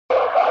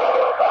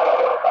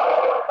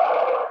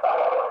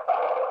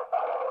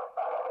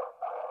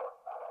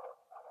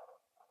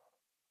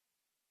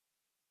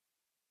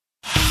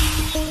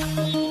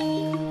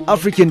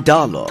African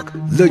Dialogue,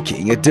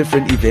 looking at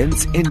different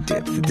events in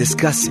depth,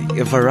 discussing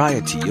a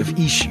variety of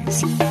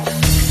issues.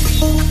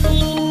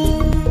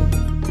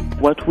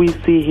 What we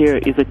see here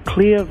is a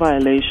clear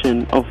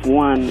violation of,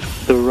 one,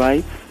 the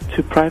rights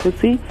to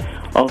privacy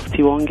of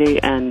Tiwonge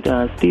and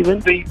Stephen.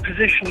 The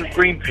position of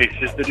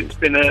Greenpeace is that it's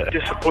been a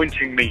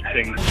disappointing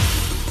meeting.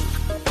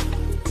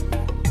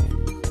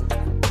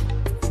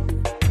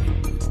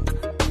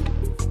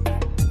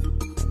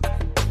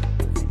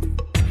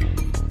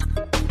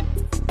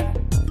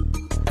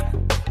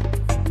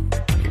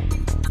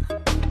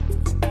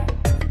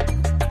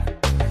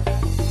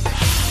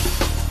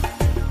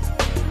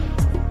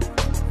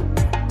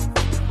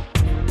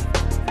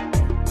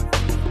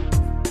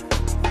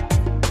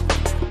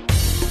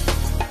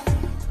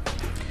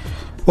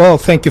 Well,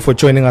 thank you for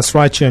joining us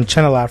right here on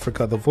Channel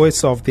Africa, the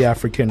voice of the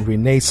African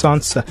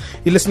Renaissance.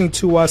 You're listening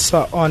to us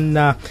on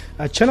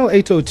Channel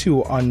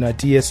 802 on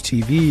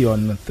DSTV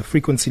on the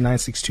frequency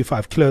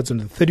 9625 kilohertz on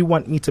the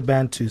 31-meter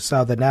band to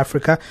Southern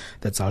Africa.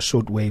 That's our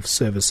shortwave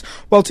service.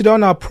 Well, today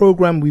on our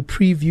program, we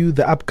preview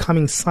the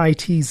upcoming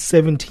CITES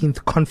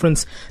 17th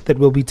conference that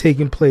will be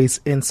taking place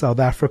in South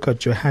Africa,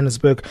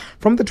 Johannesburg,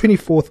 from the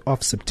 24th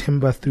of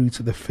September through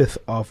to the 5th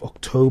of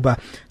October.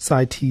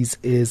 CITES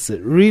is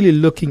really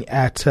looking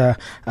at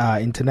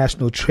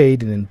international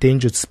trade in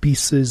endangered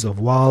species of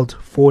wild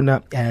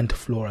fauna and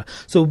flora.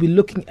 So we'll be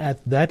looking at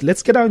that.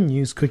 Let's get our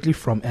news quickly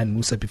from Ann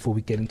Musa before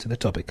we get into the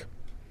topic.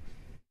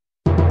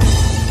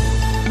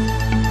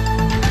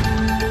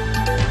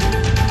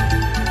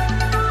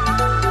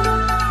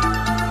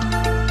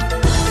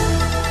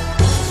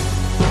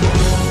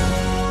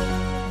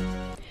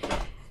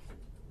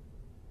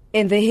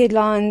 In the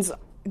headlines,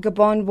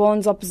 Gabon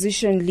warns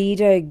opposition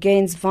leader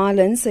against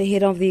violence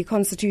ahead of the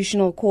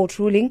Constitutional Court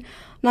ruling.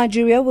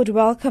 Nigeria would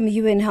welcome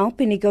UN help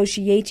in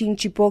negotiating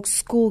Chibok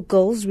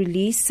schoolgirls'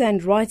 release,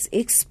 and rights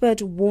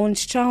expert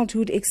warns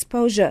childhood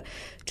exposure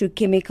to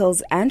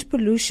chemicals and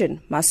pollution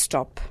must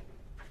stop.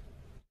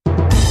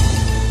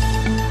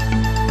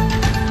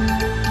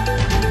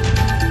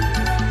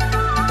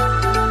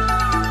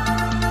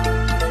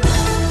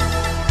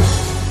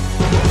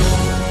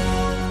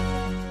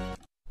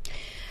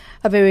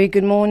 A very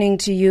good morning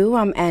to you.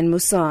 I'm Ann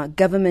Musa.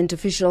 Government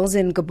officials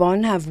in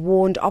Gabon have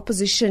warned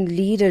opposition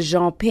leader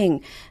Jean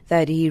Ping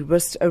that he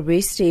risks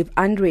arrest if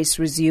unrest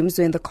resumes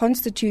when the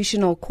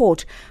Constitutional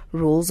Court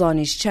rules on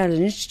his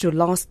challenge to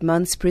last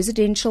month's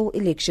presidential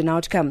election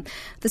outcome.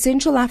 The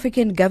Central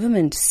African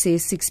government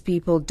says 6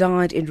 people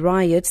died in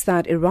riots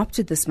that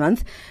erupted this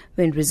month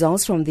when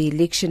results from the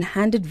election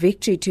handed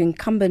victory to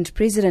incumbent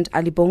President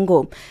Ali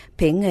Bongo.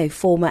 Ping, a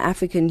former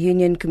African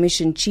Union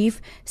Commission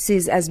chief,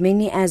 says as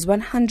many as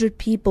 100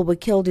 people were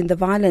killed in the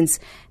violence,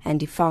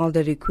 and he filed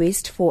a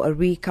request for a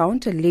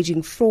recount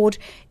alleging fraud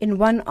in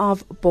one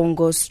of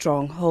Bongo's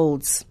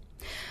strongholds.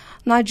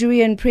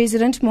 Nigerian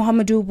President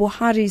Muhammadu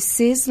Buhari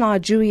says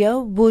Nigeria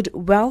would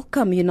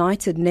welcome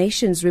United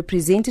Nations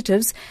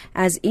representatives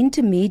as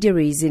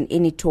intermediaries in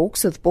any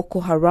talks with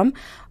Boko Haram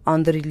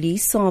on the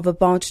release of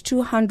about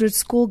 200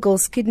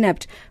 schoolgirls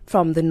kidnapped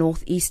from the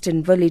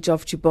northeastern village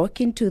of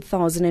Chibok in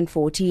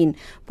 2014.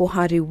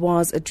 Buhari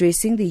was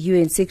addressing the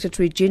UN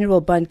Secretary-General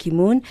Ban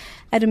Ki-moon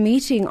at a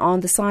meeting on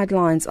the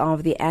sidelines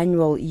of the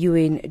annual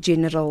UN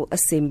General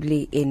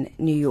Assembly in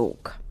New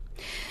York.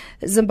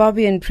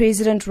 Zimbabwean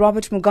President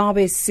Robert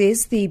Mugabe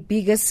says the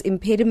biggest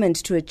impediment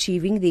to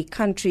achieving the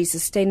country's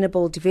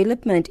sustainable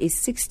development is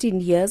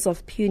 16 years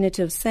of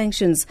punitive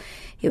sanctions.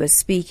 He was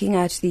speaking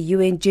at the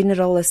UN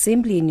General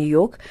Assembly in New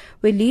York,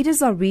 where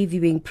leaders are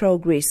reviewing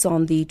progress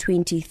on the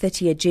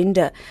 2030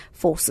 Agenda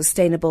for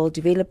Sustainable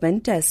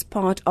Development as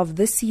part of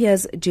this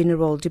year's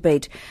general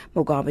debate.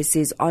 Mugabe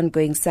says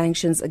ongoing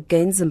sanctions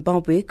against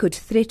Zimbabwe could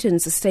threaten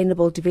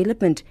sustainable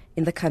development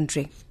in the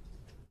country.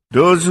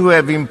 Those who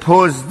have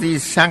imposed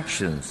these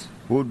sanctions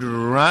would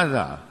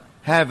rather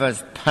have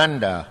us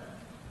pander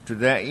to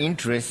their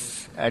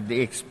interests at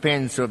the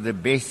expense of the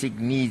basic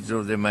needs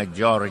of the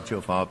majority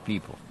of our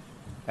people.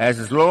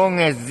 As long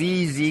as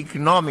these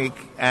economic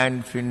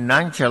and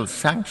financial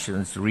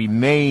sanctions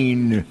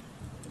remain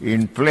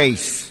in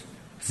place,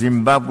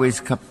 Zimbabwe's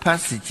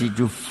capacity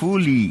to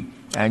fully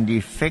and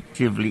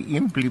effectively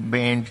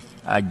implement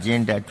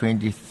Agenda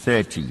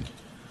 2030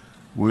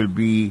 will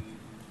be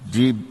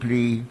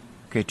deeply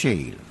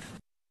curtailed.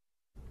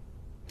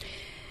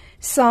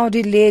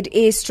 Saudi-led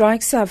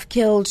airstrikes have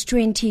killed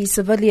 20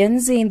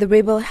 civilians in the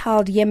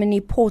rebel-held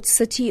Yemeni port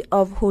city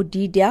of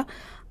Hodeidah,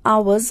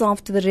 hours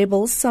after the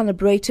rebels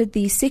celebrated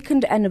the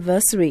second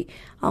anniversary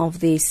of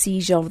their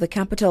siege of the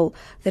capital.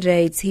 The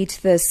raids hit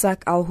the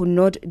Sak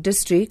al-Hunud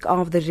district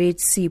of the Red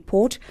Sea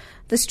port.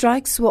 The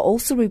strikes were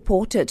also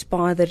reported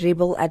by the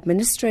rebel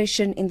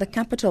administration in the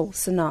capital,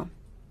 Sana'a.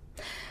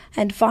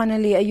 And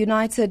finally, a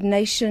United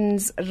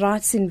Nations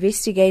rights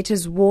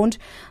investigators warned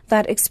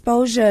that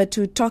exposure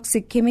to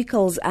toxic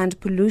chemicals and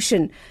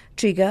pollution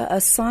trigger a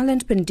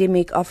silent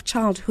pandemic of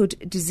childhood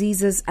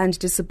diseases and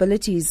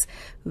disabilities,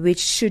 which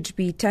should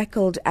be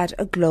tackled at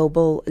a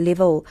global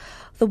level.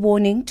 The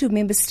warning to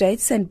member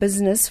states and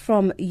business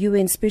from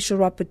UN Special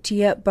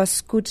Rapporteur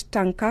Baskut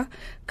Tanka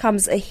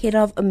comes ahead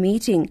of a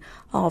meeting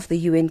of the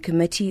UN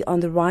Committee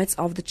on the Rights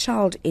of the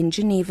Child in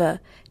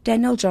Geneva.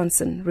 Daniel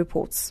Johnson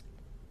reports.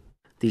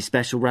 The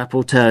Special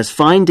Rapporteur's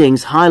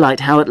findings highlight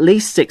how at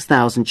least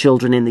 6,000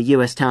 children in the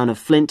US town of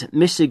Flint,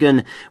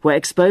 Michigan, were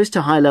exposed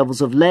to high levels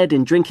of lead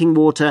in drinking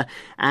water,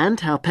 and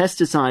how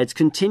pesticides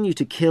continue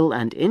to kill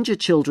and injure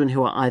children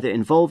who are either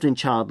involved in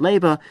child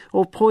labour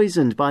or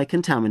poisoned by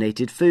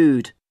contaminated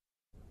food.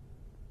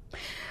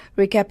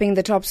 Recapping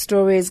the top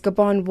stories,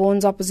 Gabon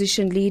warns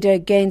opposition leader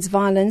against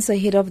violence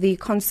ahead of the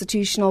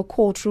Constitutional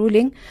Court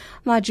ruling.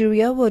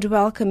 Nigeria would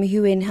welcome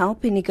UN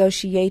help in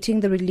negotiating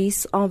the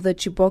release of the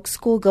Chibok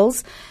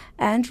schoolgirls.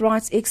 And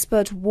rights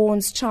expert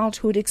warns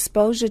childhood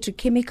exposure to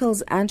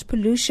chemicals and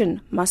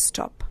pollution must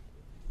stop.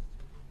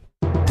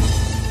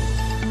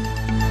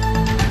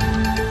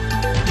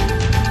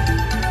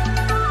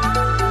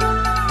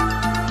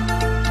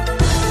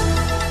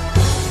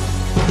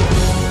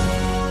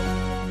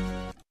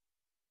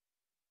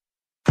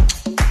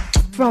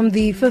 From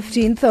the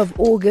 15th of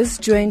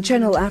August, join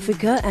Channel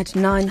Africa at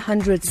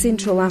 900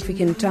 Central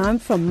African Time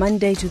from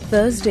Monday to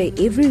Thursday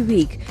every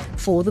week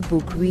for the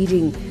book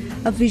reading.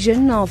 A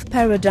Vision of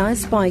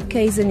Paradise by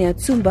Kaiser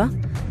Nyatsumba.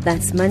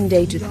 That's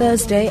Monday to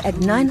Thursday at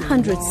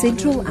 900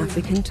 Central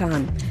African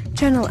Time.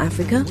 Channel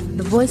Africa,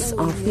 the voice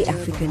of the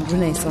African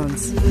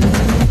Renaissance.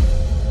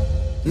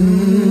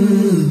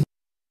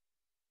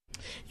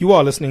 You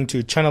are listening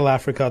to Channel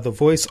Africa, the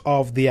voice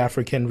of the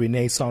African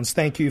Renaissance.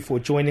 Thank you for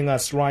joining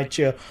us right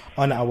here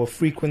on our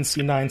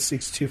frequency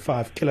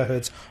 9625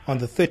 kilohertz on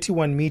the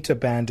 31-meter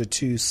band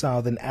to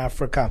Southern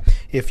Africa.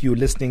 If you're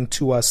listening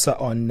to us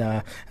on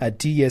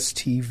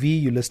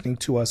DSTV, you're listening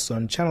to us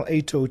on Channel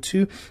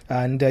 802,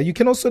 and you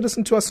can also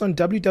listen to us on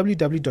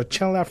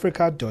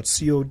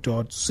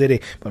www.channelafrica.co.za.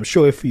 I'm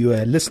sure if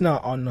you're a listener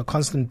on a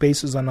constant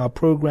basis on our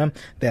program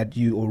that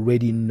you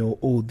already know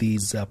all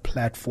these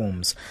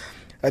platforms.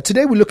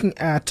 Today we're looking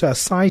at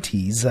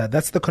CITES,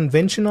 that's the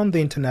Convention on the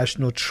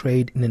International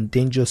Trade in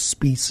Endangered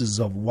Species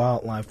of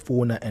Wildlife,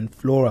 Fauna and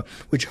Flora,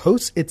 which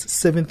hosts its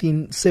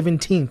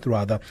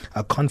 17th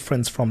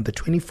conference from the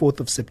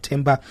 24th of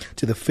September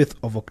to the 5th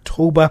of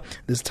October,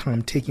 this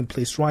time taking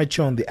place right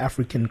here on the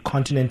African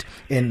continent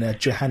in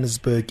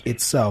Johannesburg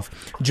itself.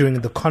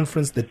 During the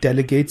conference, the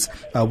delegates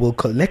will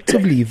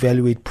collectively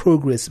evaluate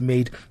progress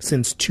made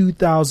since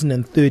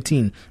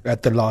 2013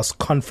 at the last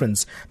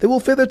conference. They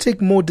will further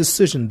take more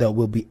decisions that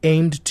will be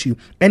aimed to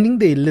ending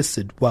the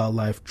illicit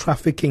wildlife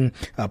trafficking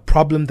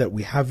problem that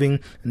we're having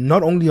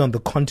not only on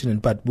the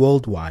continent but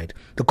worldwide.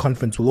 The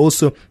conference will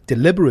also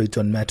deliberate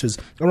on matters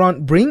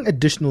around bringing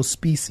additional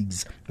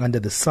species under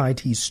the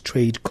CITES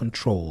trade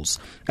controls.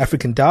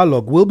 African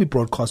Dialogue will be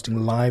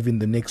broadcasting live in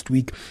the next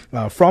week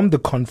from the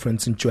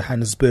conference in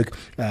Johannesburg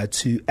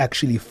to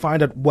actually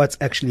find out what's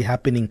actually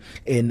happening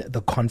in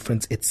the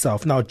conference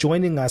itself. Now,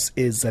 joining us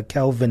is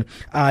Kelvin,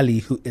 Alie,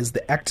 who is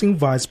the acting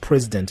vice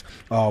president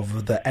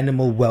of the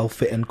Animal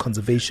Welfare and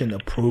Conservation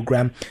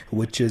Program,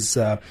 which is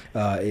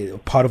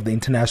part of the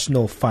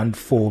International Fund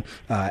for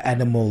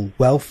Animal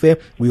Welfare.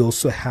 We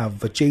also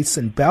have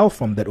Jason Bell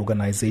from that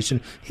organization.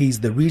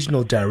 He's the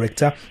regional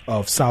director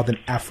of Southern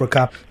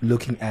Africa,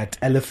 looking at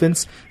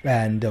elephants.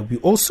 And we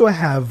also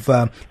have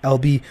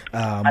Albi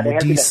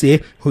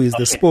Modisa, who is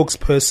the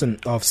spokesperson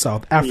of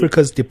South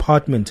Africa's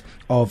Department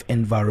of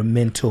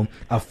Environmental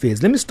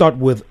Affairs. Let me start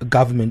with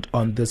government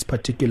on this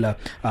particular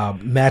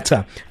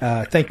matter.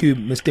 Thank you,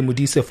 Mr.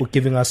 Modisa, for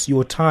giving us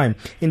your time.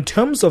 In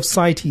terms of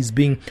CITES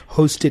being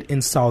hosted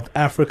in South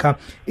Africa,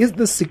 is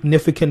this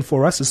significant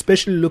for us,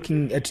 especially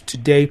looking at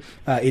today?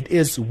 It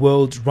is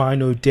World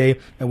Rhino Day,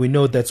 and we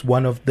know that's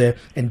one of the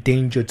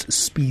endangered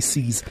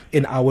species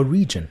in our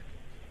region.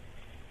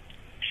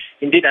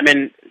 Indeed,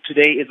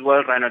 today is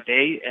World Rhino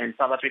Day, and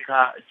South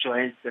Africa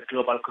joins the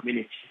global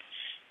community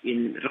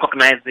in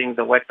recognizing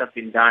the work that's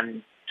been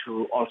done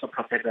to also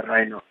protect the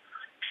rhino.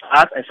 For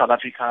us as South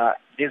Africa,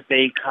 this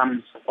day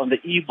comes on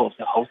the eve of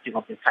the hosting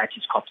of the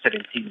CITES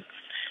COP17.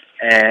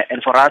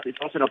 And for us, it's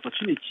also an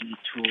opportunity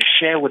to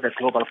share with the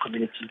global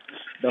community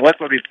the work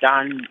that we've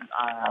done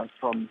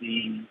from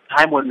the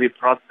time when we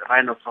brought the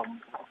rhino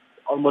from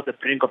almost the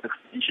brink of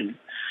extinction.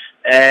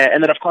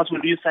 And then, of course,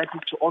 we'll use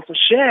CITES to also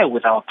share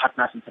with our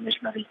partners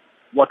internationally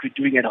what we're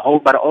doing at home,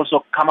 but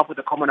also come up with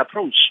a common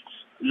approach,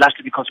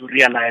 largely because we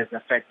realize the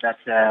fact that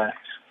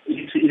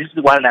it is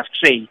the wildlife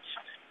trade.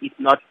 It's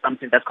not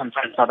something that's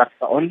confined to South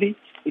Africa only.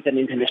 It's an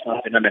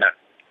international phenomenon.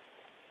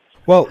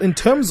 Well, in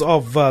terms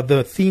of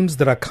the themes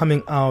that are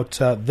coming out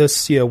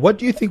this year, what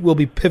do you think will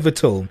be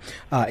pivotal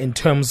in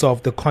terms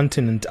of the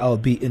continent,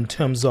 Albi, in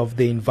terms of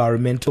the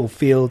environmental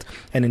field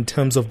and in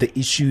terms of the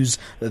issues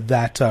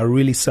that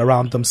really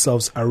surround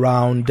themselves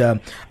around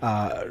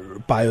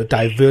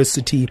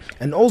biodiversity,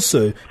 and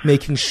also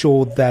making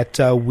sure that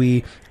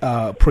we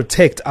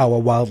protect our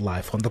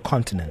wildlife on the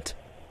continent?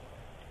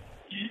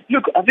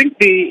 Look, I think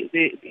the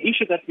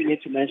issue that we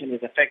need to mention is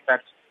the fact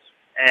that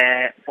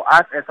for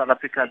us as South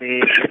Africa,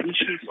 the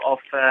issues of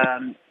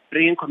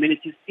bringing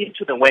communities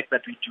into the work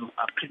that we do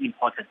are pretty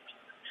important.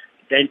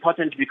 They're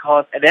important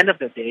because at the end of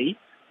the day,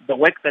 the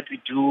work that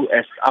we do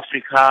as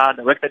Africa,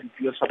 the work that we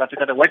do as South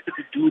Africa, the work that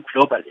we do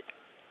globally,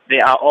 they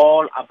are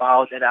all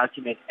about at the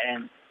ultimate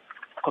end.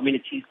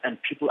 Communities and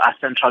people are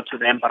central to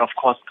them, but of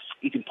course,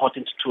 it's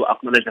important to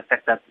acknowledge the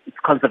fact that it's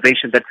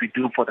conservation that we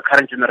do for the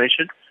current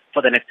generation,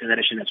 for the next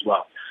generation as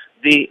well.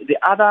 The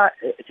other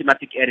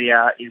thematic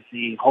area is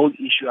the whole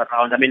issue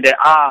around,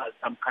 there are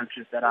some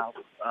countries that are,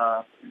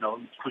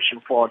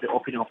 pushing for the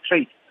opening of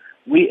trade.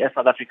 We as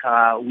South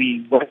Africa,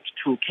 we worked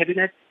to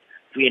Cabinet.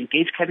 We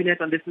engaged Cabinet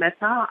on this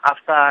matter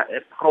after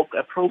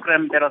a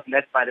program that was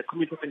led by the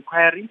Committee of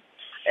Inquiry,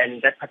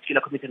 and that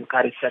particular Committee of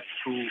Inquiry set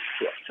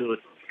to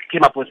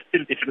came up with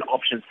 3 different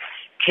options.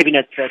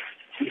 Cabinet said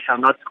we shall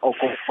not go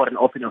for an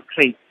opening of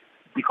trade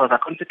because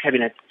according to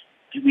Cabinet,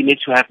 we need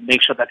to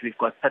make sure that we've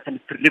got certain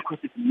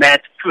prerequisites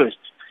met first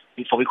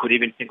before we could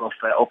even think of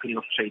opening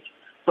of trade.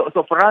 So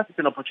for us, it's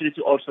an opportunity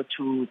also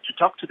to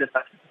talk to the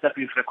successes that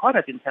we've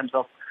recorded in terms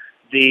of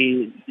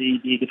the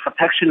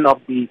protection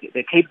of the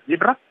Cape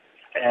zebra,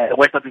 the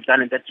work that we've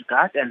done in that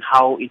regard, and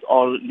how it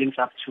all links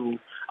up to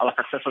our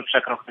successful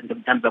track record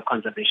in terms of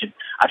conservation.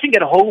 I think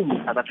at home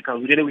in South Africa,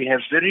 we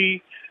have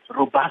very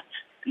robust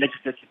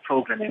legislative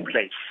program in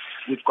place.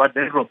 We've got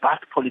very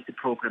robust policy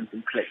programs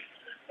in place.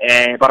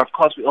 But of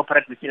course, we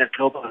operate within a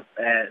global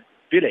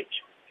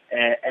village.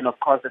 And of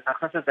course, the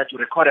successes that you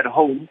record at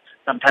home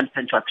sometimes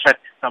tend to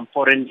attract some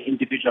foreign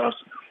individuals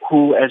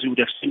who, as you would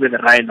have seen with the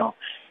rhino,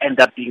 end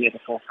up being at the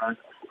forefront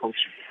of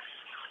poaching.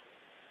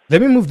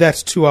 Let me move that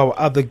to our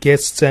other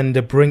guests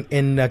and bring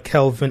in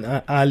Kelvin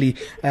Alie,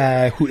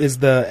 who is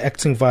the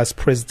acting vice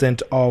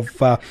president of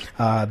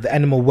the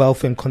Animal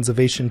Welfare and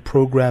Conservation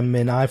Program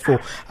in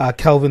IFAW.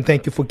 Kelvin,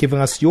 thank you for giving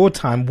us your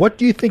time. What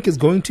do you think is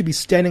going to be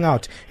standing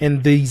out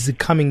in these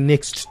coming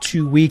next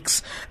 2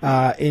 weeks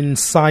in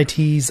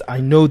CITES?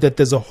 I know that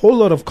there's a whole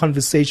lot of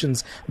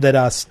conversations that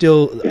are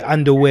still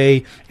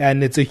underway,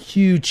 and it's a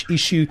huge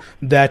issue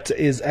that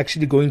is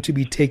actually going to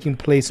be taking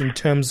place in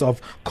terms of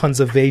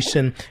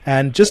conservation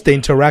and just the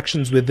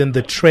interactions within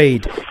the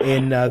trade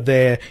in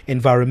their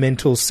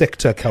environmental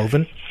sector,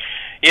 Kelvin.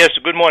 Yes,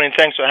 good morning.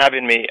 Thanks for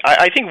having me.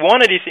 I think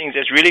one of the things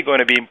that's really going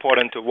to be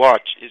important to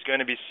watch is going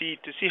to be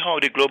to see how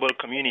the global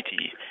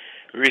community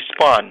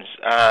responds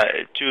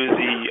to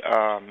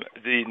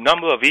the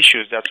number of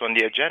issues that's on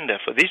the agenda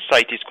for this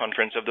CITES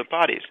conference of the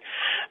parties.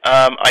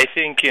 I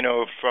think,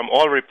 from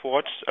all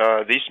reports,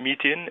 this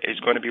meeting is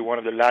going to be one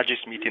of the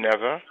largest meeting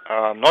ever,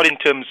 not in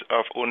terms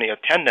of only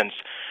attendance,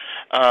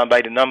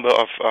 by the number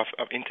of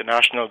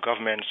international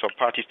governments or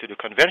parties to the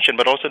convention,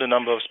 but also the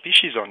number of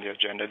species on the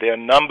agenda. There are a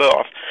number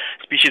of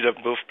species of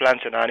both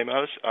plants and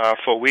animals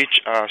for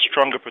which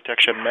stronger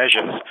protection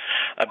measures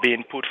are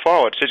being put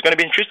forward. So it's going to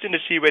be interesting to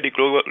see where the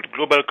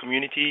global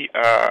community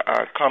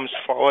comes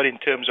forward in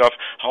terms of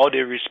how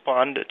they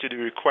respond to the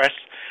requests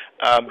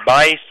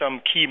by some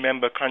key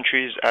member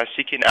countries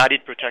seeking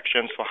added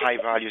protections for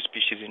high-value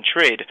species in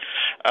trade.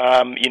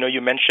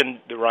 You mentioned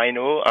the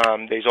rhino.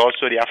 There's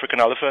also the African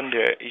elephant.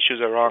 There are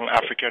issues around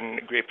African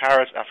grey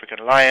parrots,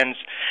 African lions,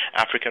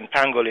 African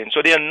pangolin.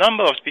 So there are a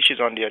number of species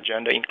on the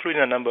agenda,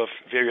 including a number of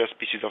various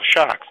species of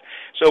sharks.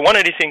 So one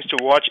of the things to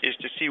watch is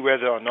to see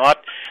whether or not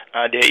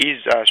there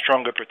is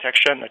stronger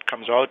protection that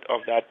comes out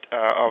of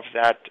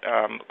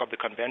the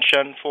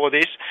convention for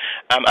this.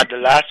 At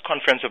the last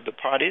conference of the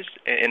parties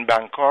in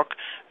Bangkok,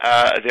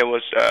 there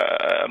was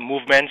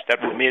movements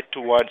that were made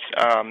towards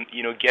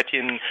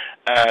getting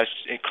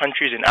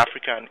countries in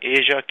Africa and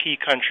Asia, key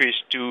countries,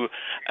 to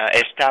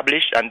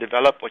establish and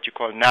develop what you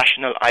call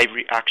national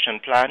ivory action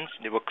plans.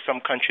 There were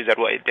some countries that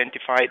were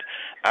identified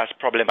as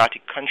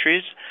problematic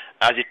countries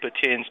as it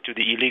pertains to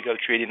the illegal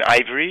trade in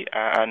ivory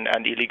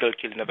and illegal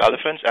killing of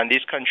elephants. And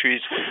these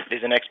countries,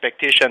 there's an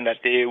expectation that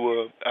they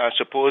were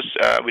supposed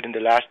within the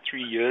last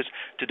 3 years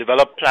to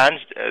develop plans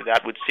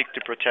that would seek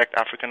to protect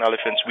African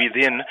elephants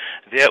within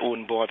their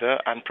own border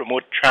and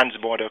promote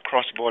trans-border,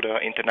 cross-border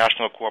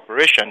international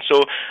cooperation.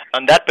 So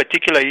on that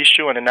particular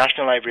issue, on the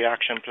National Ivory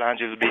Action Plans,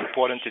 it will be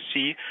important to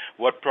see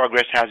what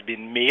progress has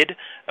been made,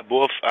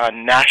 both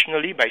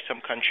nationally by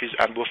some countries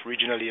and both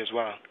regionally as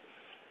well.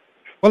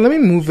 Well, let me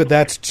move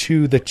that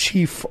to the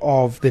chief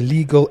of the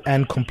Legal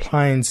and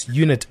Compliance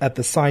Unit at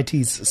the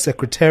CITES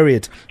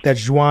Secretariat,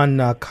 that's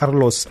Juan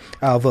Carlos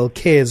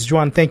Vasquez.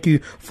 Juan, thank you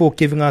for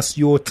giving us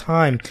your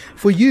time.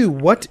 For you,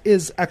 what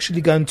is actually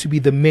going to be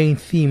the main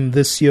theme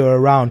this year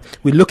around?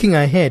 We're looking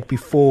ahead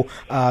before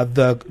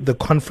the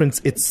conference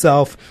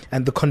itself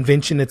and the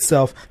convention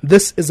itself.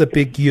 This is a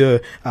big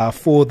year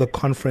for the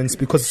conference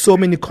because so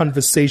many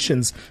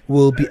conversations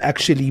will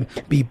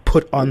be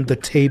put on the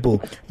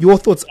table. Your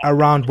thoughts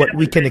around what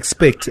we can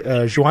expect,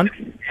 Juan?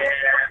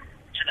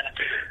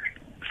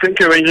 Thank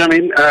you,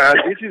 Benjamin.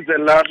 This is the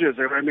largest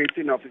ever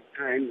meeting of its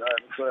kind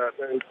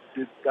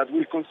that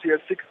will consider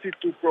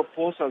 62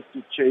 proposals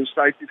to change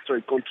CITES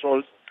trade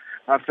controls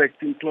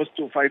affecting close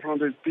to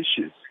 500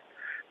 species.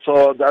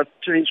 So that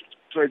change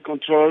trade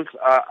controls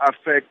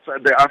affect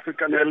the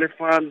African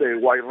elephant, the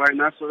white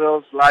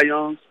rhinoceros,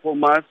 lions,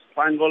 pumas,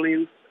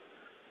 pangolins,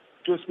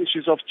 2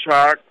 species of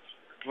sharks,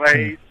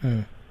 rays,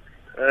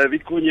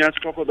 vicuñas,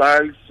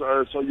 crocodiles.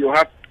 So you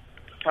have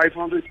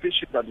 500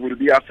 species that will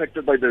be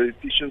affected by the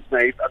decisions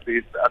made at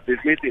this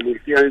meeting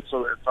here in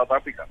South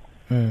Africa.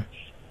 And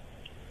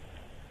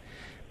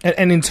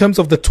in terms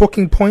of the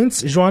talking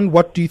points, Juan,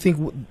 what do you think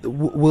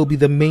will be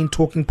the main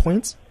talking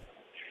points?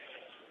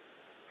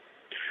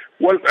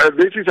 Well,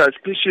 this is a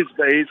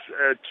species-based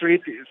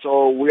treaty,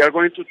 so we are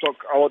going to talk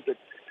about the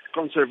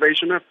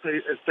conservation of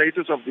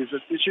status of these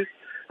species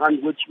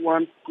and which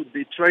one could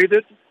be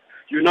traded.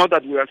 You know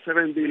that we are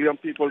 7 billion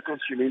people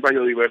consuming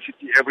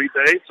biodiversity every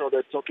day, so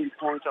the talking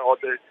points are about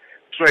the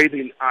trade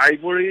in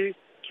ivory,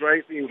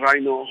 trade in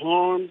rhino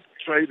horn,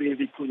 trade in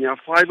vicuña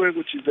fiber,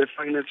 which is the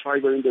finest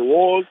fiber in the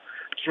world,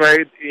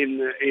 trade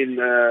in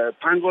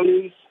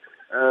pangolins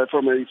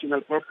for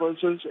medicinal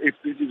purposes, if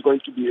this is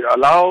going to be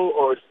allowed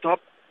or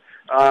stopped,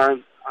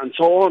 and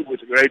so on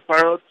with great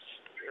parrots.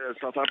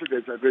 South Africa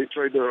is a great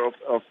trader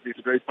of these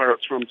great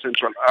parrots from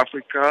Central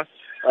Africa,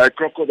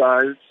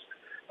 crocodiles.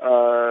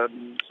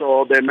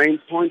 So the main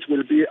point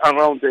will be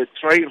around the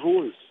trade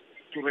rules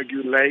to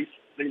regulate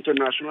the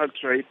international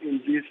trade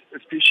in these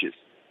species.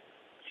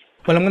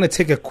 Well, I'm going to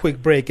take a quick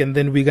break and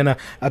then we're going to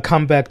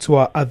come back to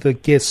our other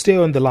guests. Stay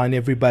on the line,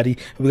 everybody.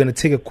 We're going to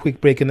take a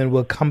quick break and then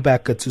we'll come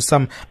back to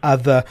some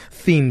other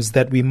themes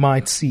that we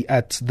might see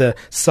at the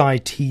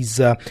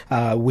CITES,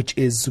 which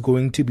is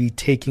going to be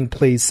taking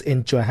place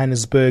in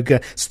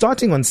Johannesburg,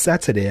 starting on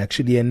Saturday,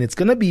 actually. And it's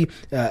going to be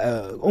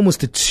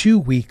almost a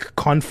 2-week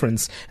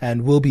conference,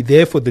 and we'll be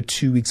there for the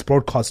 2 weeks,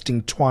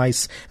 broadcasting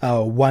twice,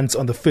 once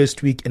on the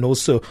first week and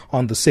also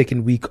on the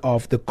second week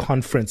of the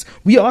conference.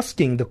 We're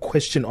asking the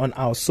question on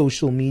our social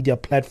media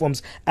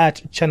platforms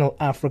at Channel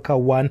Africa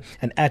 1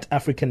 and at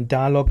African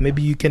Dialogue.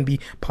 Maybe you can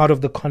be part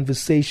of the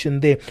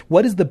conversation there.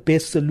 What is the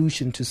best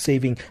solution to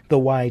saving the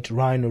white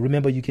rhino?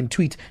 Remember, you can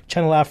tweet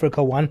Channel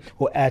Africa 1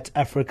 or at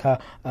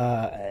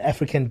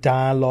African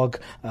Dialogue,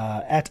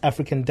 at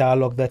African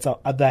Dialogue. That's our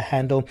other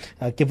handle.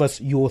 Give us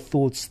your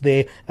thoughts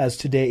there, as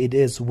today it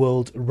is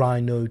World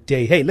Rhino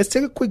Day. Hey, let's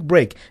take a quick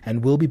break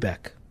and we'll be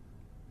back.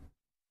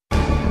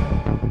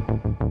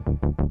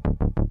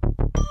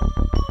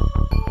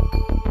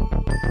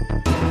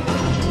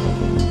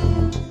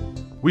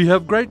 We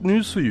have great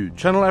news for you.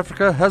 Channel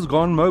Africa has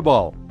gone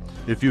mobile.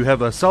 If you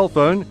have a cell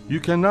phone, you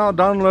can now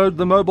download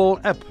the mobile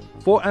app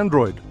for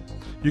Android.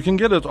 You can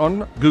get it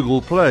on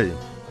Google Play.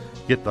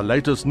 Get the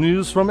latest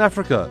news from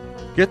Africa.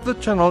 Get the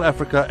Channel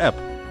Africa app.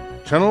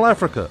 Channel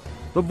Africa,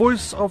 the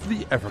voice of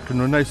the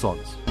African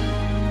Renaissance.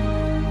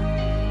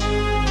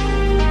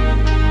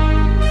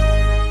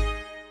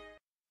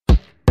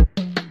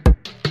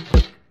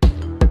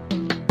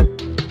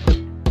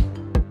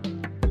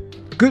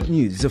 Good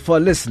news for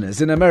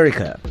listeners in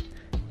America.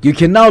 You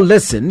can now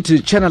listen to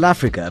Channel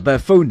Africa by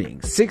phoning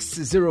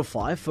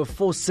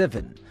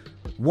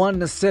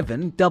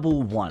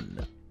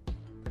 605-447-1711.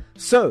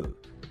 So,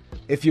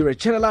 if you're a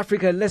Channel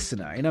Africa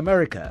listener in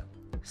America,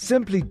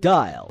 simply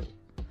dial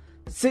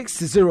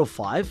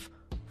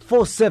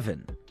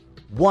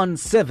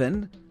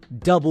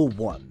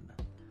 605-47-1711.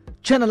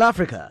 Channel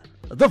Africa,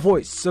 the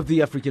voice of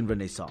the African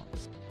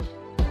Renaissance.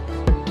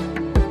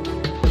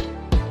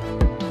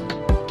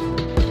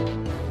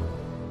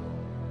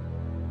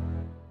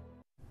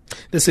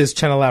 This is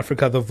Channel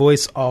Africa, the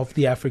voice of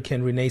the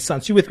African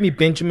Renaissance. You're with me,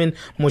 Benjamin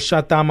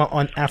Moshatama,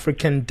 on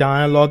African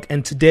Dialogue.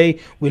 And today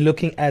we're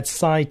looking at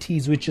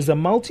CITES, which is a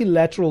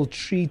multilateral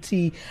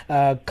treaty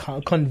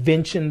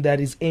convention that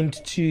is aimed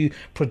to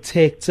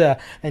protect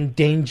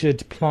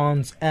endangered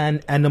plants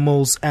and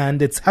animals. And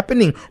it's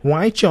happening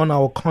right here on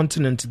our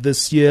continent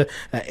this year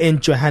in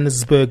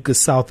Johannesburg,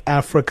 South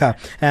Africa.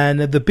 And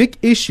the big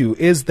issue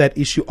is that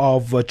issue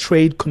of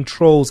trade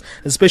controls,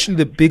 especially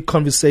the big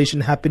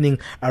conversation happening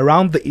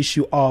around the issue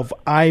issue of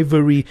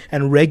ivory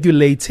and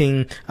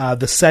regulating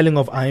the selling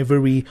of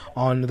ivory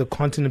on the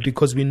continent,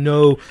 because we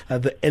know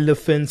the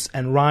elephants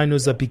and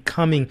rhinos are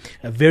becoming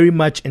a very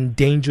much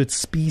endangered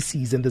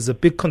species, and there's a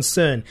big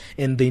concern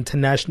in the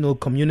international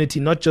community,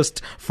 not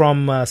just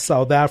from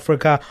South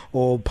Africa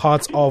or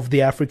parts of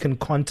the African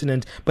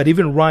continent, but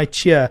even right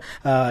here,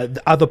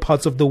 the other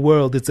parts of the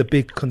world, it's a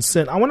big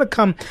concern. I want to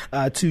come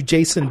to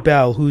Jason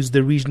Bell, who's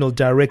the regional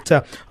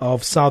director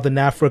of Southern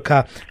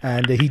Africa,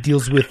 and he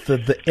deals with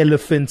the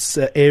elephants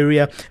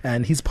area,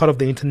 and he's part of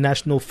the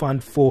International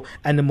Fund for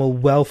Animal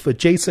Welfare.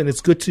 Jason,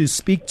 it's good to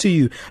speak to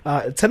you.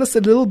 Tell us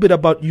a little bit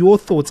about your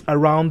thoughts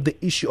around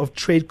the issue of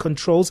trade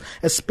controls,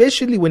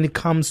 especially when it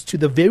comes to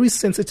the very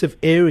sensitive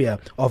area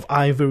of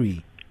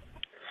ivory.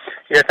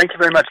 Yeah, thank you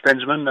very much,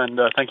 Benjamin, and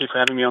thank you for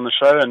having me on the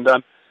show. And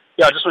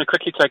I just want to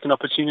quickly take an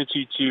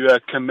opportunity to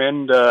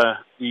commend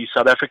the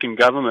South African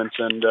government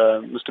and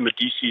Mr.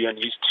 Modisa and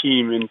his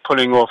team in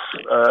pulling off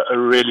a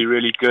really,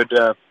 really good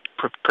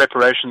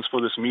preparations for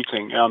this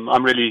meeting.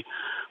 I'm really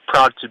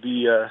proud to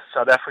be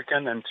South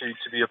African and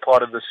to be a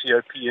part of the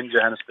COP in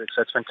Johannesburg,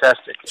 so it's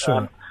fantastic.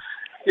 Sure.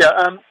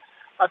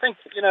 I think,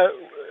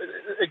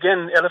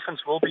 again,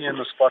 elephants will be in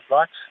the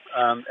spotlight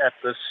at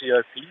this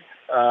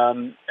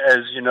COP. As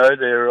you know,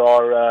 there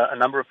are a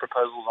number of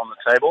proposals on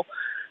the table.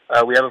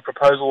 We have a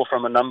proposal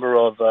from a number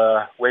of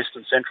West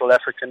and Central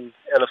African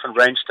elephant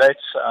range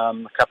states, a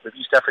couple of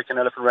East African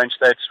elephant range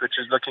states, which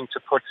is looking to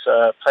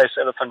place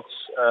elephants,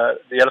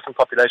 the elephant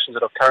populations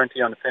that are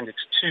currently on Appendix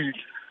 2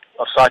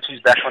 of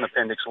CITES back on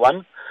Appendix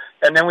 1.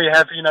 And then we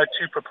have,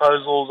 two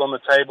proposals on the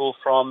table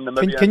from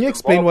Namibia. Can you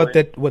explain what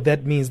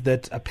that means,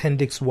 that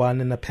Appendix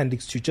 1 and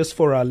Appendix 2, just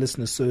for our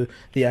listeners so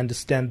they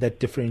understand that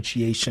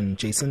differentiation,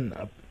 Jason?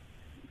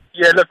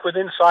 Yeah, look,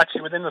 within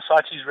the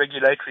CITES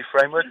regulatory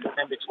framework,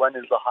 Appendix 1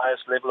 is the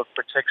highest level of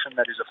protection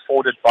that is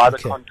afforded by the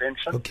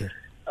convention,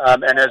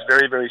 and has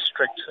very, very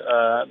strict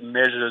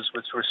measures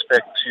with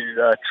respect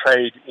to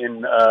trade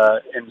in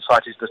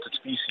CITES listed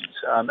species.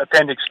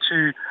 Appendix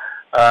 2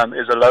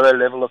 is a lower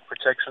level of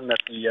protection that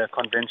the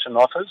convention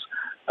offers,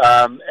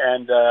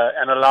 and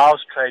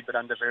allows trade, but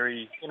under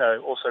very,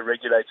 also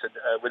regulated,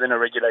 within a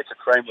regulated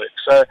framework.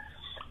 So,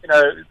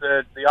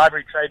 the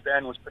ivory trade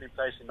ban was put in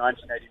place in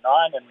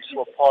 1989, and we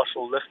saw a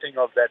partial lifting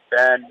of that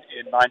ban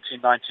in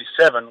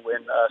 1997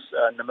 when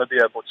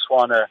Namibia,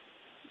 Botswana,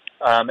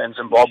 and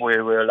Zimbabwe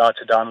were allowed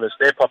to downlist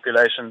their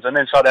populations, and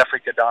then South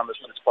Africa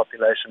downlisted its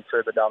population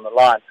further down the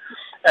line.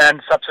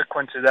 And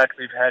subsequent to that,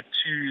 we've had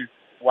two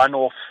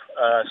one-off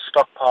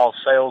stockpile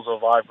sales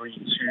of ivory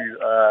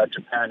to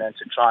Japan and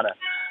to China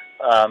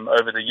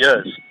over the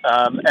years.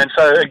 And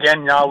so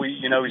again, now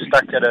we're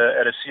stuck at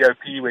a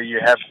COP where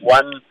you have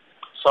one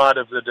side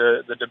of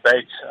the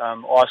debate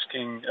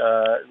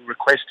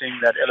requesting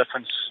that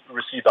elephants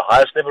receive the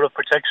highest level of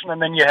protection,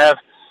 and then you have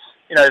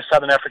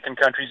Southern African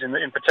countries,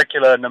 in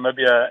particular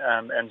Namibia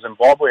and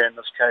Zimbabwe in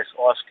this case,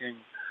 asking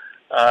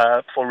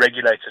for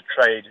regulated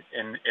trade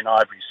in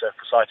ivory, so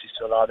for CITES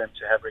to allow them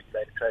to have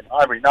regulated trade in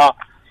ivory. Now,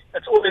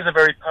 it's always a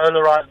very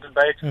polarized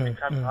debate. It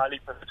becomes highly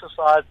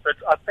politicized, but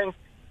I think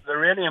the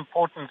really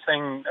important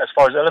thing as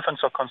far as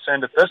elephants are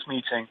concerned at this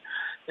meeting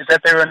is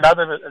that there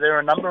are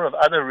a number of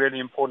other really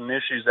important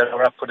issues that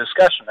are up for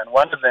discussion, and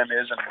one of them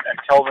is, and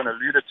Kelvin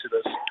alluded to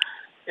this,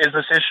 is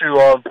this issue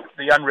of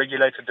the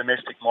unregulated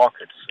domestic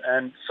markets.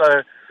 And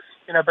so,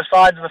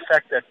 besides the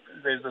fact that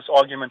there's this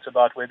argument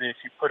about whether if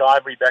you put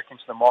ivory back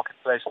into the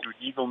marketplace through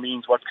legal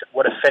means,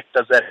 what effect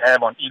does that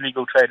have on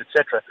illegal trade,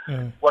 etc.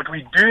 What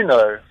we do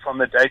know from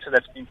the data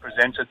that's been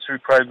presented through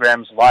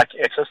programs like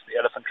ETIS, the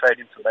Elephant Trade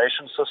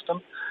Information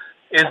System,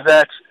 is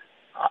that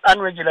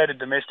unregulated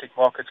domestic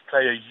markets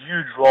play a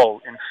huge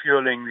role in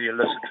fueling the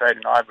illicit trade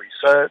in ivory.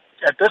 So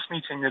at this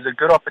meeting, there's a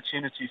good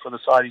opportunity for the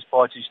CITES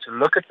parties to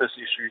look at this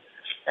issue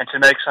and to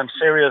make some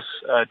serious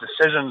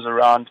decisions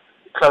around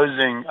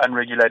closing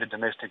unregulated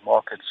domestic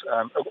markets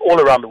all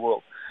around the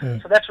world.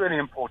 So that's really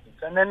important.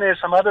 And then there's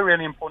some other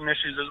really important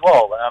issues as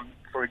well.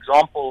 For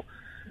example,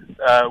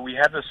 we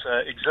have this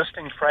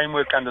existing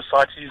framework under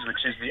CITES,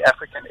 which is the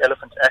African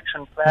Elephant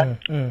Action Plan,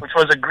 which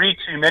was agreed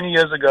to many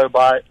years ago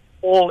by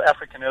all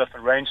African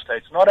elephant range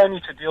states, not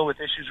only to deal with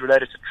issues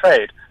related to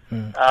trade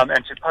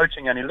and to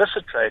poaching and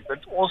illicit trade, but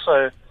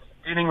also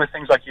dealing with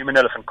things like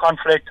human-elephant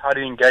conflict, how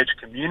to engage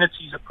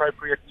communities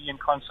appropriately in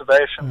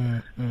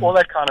conservation, all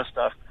that kind of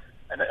stuff.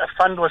 And a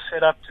fund was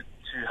set up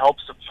to help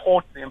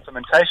support the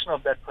implementation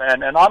of that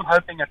plan. And I'm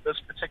hoping at this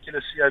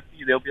particular COP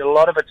there'll be a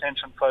lot of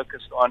attention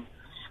focused on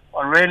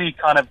really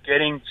kind of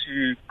getting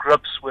to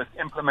grips with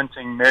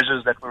implementing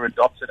measures that were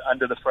adopted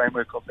under the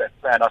framework of that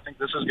plan. I think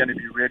this is going to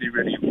be really,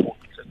 really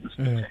important at this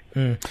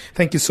meeting.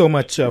 Thank you so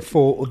much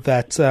for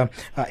that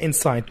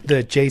insight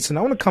there, Jason.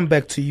 I want to come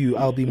back to you,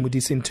 Albi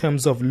Modisa, in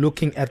terms of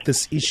looking at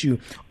this issue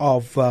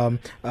of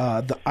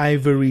the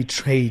ivory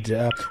trade.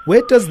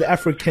 Where does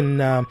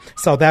the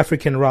South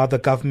African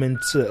government,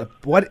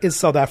 what is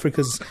South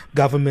Africa's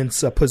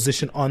government's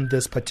position on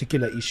this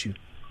particular issue?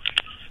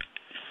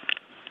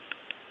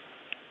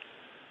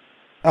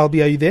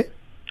 Albi, are you there?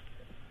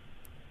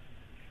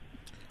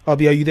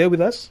 Albi, are you there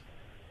with us?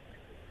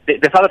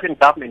 the South African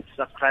government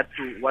subscribes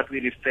to what we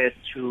refer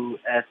to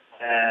as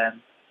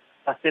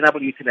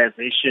sustainable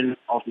utilization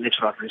of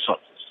natural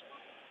resources.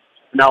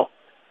 Now,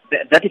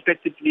 that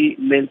effectively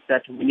means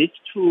that we need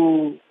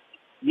to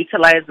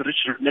utilize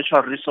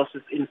natural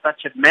resources in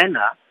such a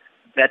manner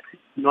that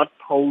not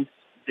pose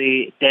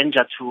the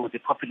danger to the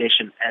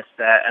population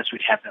as we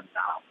have them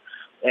now.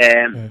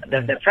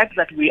 The fact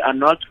that we are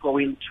not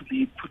going to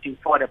be putting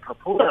forward a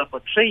proposal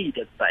for trade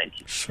at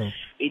CITES,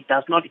 it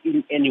does not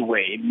in any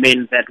way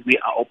mean that we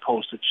are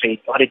opposed to trade.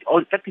 What it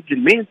effectively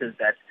means is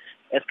that,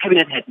 as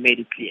Cabinet had made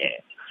it clear,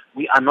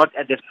 we are not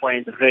at this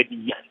point ready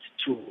yet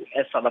to,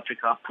 as South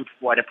Africa, put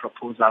forward a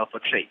proposal for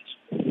trade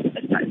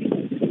at CITES.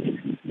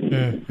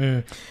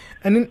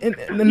 And in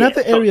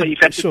another area, so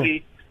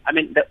effectively, I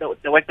mean,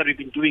 the work that we've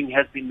been doing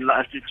has been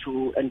largely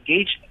to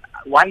engage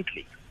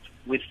widely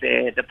with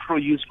the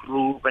pro-use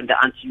group and the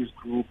anti-use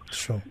group.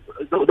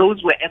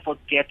 Those were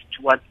efforts get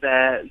towards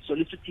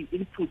soliciting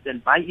input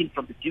and buy-in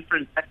from the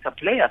different sector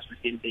players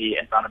within the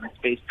environment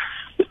space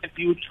with a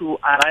view to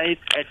arrive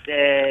at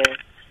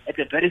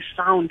a very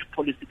sound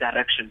policy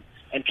direction.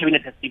 And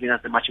Cabinet has given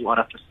us the marching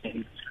order to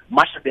say,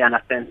 much as they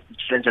understand the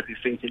challenge that we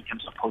face in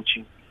terms of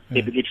poaching,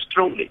 they believe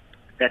strongly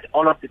that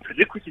all of the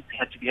prerequisites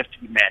have to be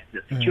met.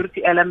 The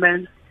security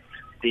elements,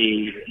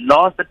 the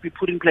laws that we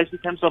put in place in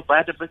terms of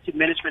biodiversity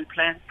management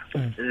plans,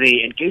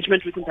 the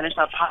engagement with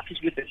international parties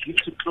with the view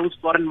to close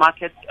foreign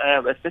markets,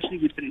 especially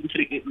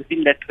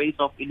within that space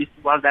of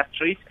illicit wildlife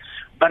trade,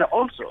 but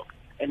also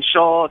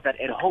ensure that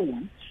at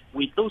home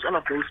we close all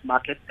of those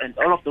markets and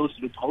all of those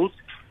loopholes.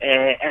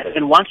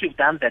 And once we've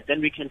done that,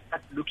 then we can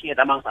start looking at,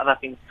 amongst other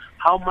things,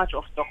 how much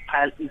of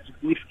stockpile is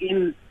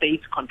within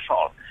state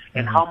control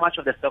and how much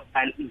of the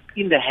stockpile is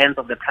in the hands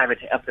of the private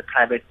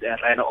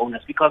rhino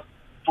owners. Because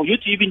for you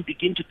to even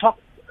begin to talk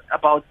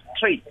about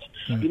trade,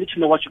 you need to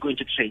know what you're going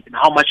to trade and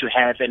how much you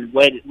have and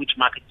which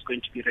market is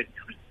going to be ready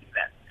to receive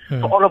that.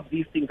 So all of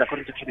these things,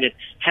 according to Cabinet,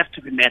 have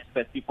to be met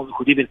first before we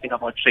could even think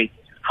about trade.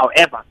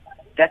 However,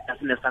 that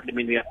doesn't necessarily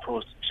mean we are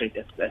opposed to trade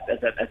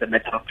as a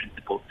matter of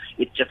principle.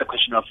 It's just a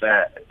question of,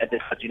 at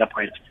this particular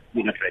point,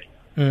 we're not ready.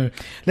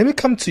 Let me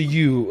come to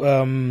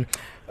you,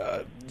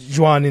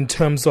 Juan, in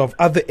terms of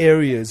other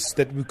areas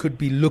that we could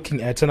be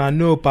looking at. And I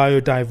know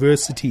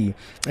biodiversity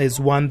is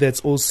one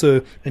that's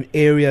also an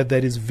area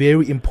that is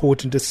very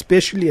important,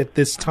 especially at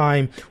this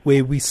time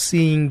where we're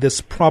seeing this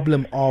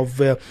problem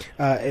of,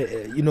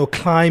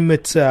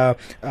 climate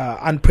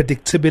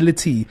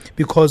unpredictability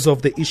because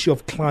of the issue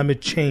of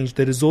climate change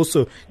that is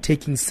also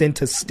taking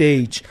center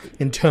stage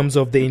in terms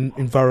of the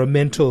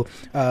environmental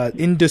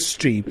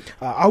industry.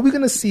 Are we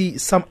going to see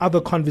some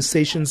other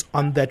conversations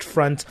on that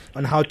front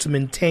on how to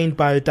maintain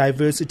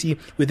biodiversity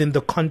within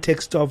the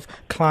context of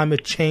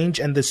climate change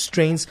and the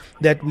strains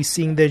that we're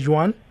seeing there,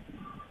 Juan?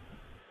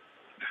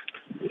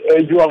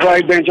 You are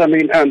right,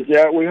 Benjamin, and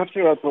we have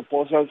several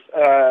proposals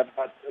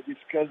that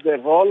discuss the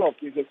role of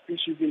these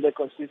species in the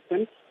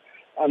ecosystem.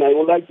 And I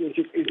would like to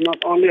say it's not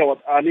only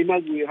about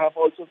animals, we have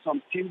also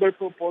some timber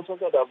proposals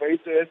that are very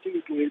interesting,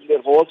 including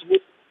the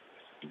rosewood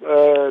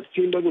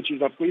timber, which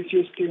is a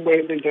precious timber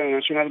in the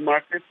international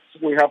markets.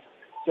 We have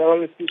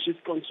several species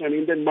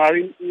concerning the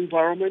marine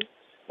environment,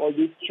 or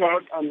these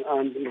shark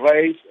and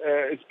ray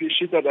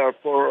species that are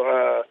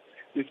for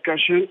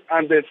discussion.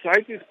 And the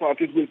CITES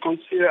parties will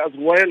consider as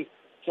well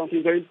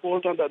something very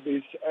important, that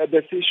is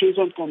decisions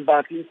on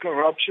combating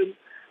corruption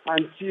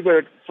and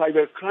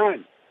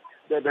cybercrime,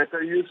 the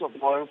better use of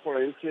modern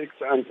forensics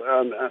and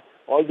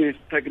all these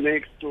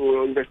techniques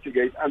to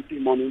investigate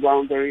anti-money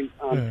laundering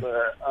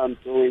and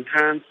to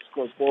enhance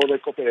cross-border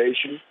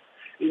cooperation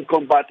in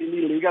combating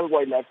illegal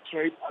wildlife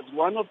trade as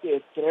one of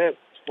the threats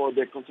for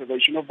the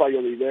conservation of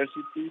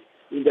biodiversity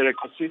in the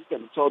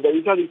ecosystem. So there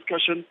is a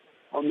discussion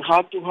on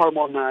how to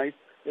harmonize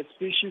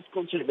species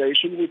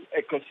conservation with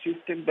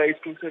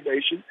ecosystem-based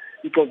conservation,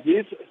 because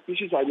these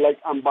species are like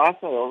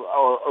ambassador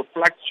or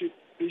flagship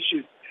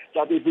species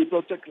that if we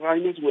protect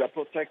rhinos, we are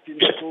protecting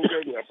the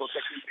cougar, we are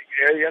protecting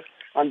big areas,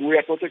 and we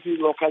are protecting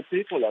local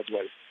people as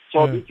well.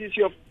 So this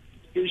issue of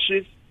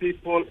species,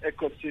 people,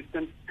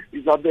 ecosystem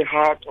is at the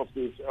heart of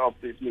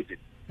this meeting.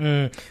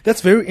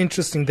 That's very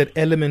interesting, that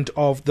element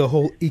of the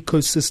whole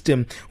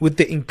ecosystem with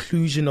the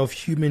inclusion of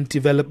human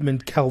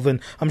development,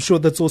 Kelvin. I'm sure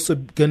that's also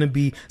going to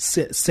be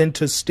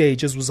center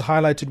stage, as was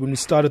highlighted when we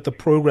started the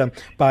program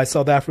by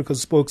South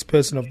Africa's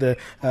spokesperson of the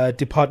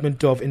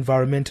Department of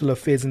Environmental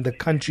Affairs in the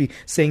country,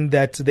 saying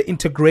that the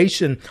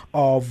integration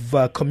of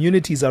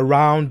communities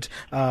around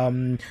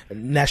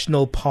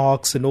national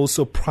parks and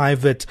also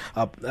private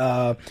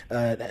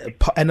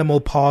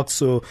animal parks,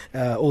 so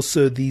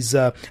also these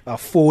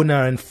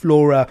fauna and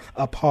flora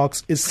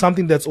parks, is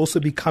something that's also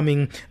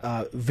becoming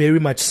very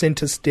much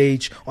center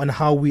stage on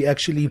how we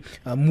actually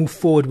move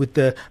forward with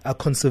the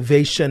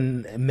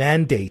conservation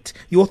mandate.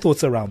 Your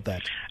thoughts around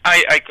that?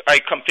 I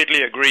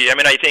completely agree. I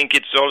mean, I think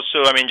it's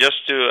also,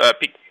 just to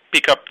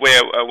pick up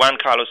where Juan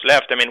Carlos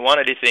left, I mean, one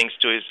of the things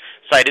too is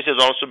CITES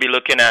is also be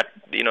looking at,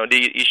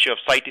 the issue of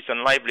CITES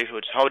and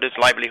livelihoods. How does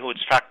livelihoods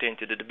factor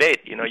into the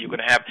debate? You're going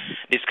to have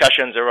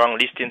discussions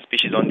around listing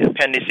species on the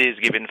appendices,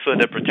 giving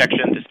further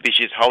protection to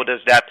species. How does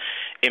that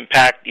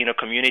impact,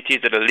 communities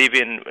that are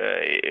living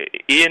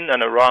in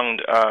and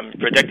around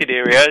protected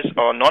areas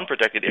or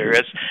non-protected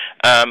areas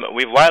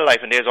with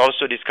wildlife? And there's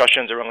also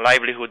discussions around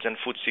livelihoods and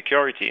food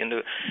security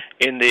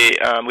within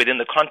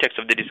the context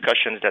of the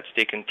discussions that's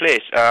taking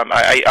place.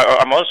 I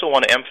also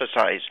want to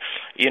emphasize,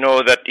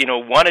 that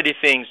one of the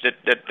things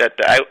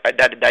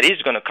that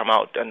is going to come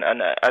out and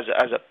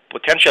as a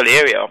potential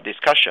area of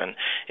discussion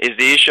is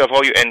the issue of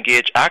how you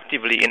engage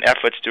actively in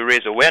efforts to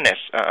raise awareness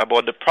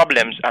about the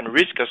problems and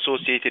risk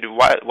associated with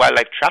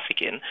wildlife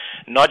trafficking,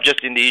 not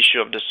just in the issue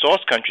of the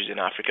source countries in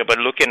Africa, but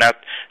looking at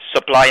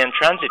supply and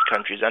transit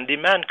countries and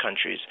demand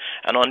countries.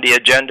 And on the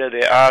agenda,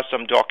 there are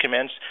some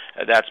documents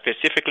that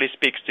specifically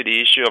speaks to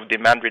the issue of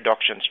demand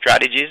reduction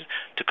strategies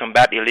to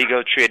combat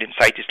illegal trade in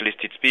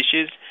CITES-listed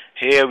species.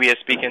 Here we are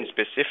speaking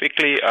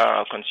specifically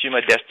consumer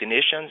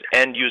destinations,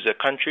 end-user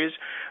countries,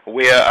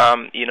 where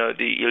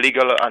the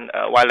illegal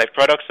wildlife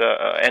products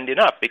are ending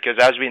up. Because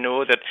as we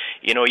know that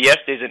yes,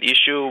 there's an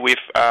issue with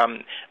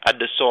at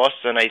the source,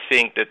 and I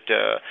think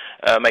that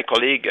my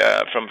colleague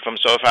from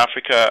South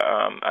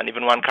Africa and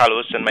even Juan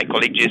Carlos and my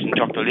colleague Jason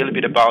talked a little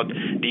bit about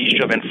the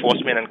issue of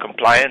enforcement and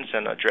compliance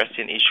and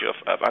addressing the issue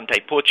of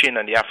anti-poaching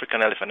and the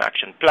African Elephant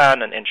Action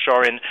Plan and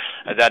ensuring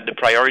that the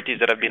priorities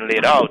that have been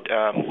laid out,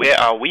 where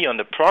are we on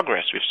the progress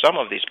with some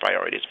of these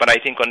priorities. But I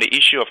think on the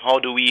issue of how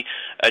do we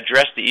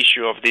address the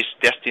issue of these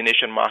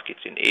destination markets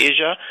in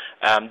Asia,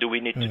 do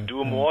we need to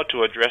do more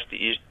to address the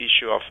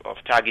issue of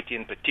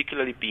targeting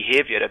particularly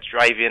behavior that's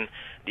driving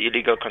the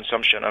illegal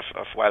consumption of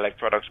wildlife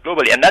products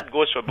globally, and that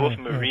goes for both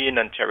marine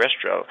and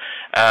terrestrial.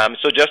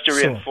 So just to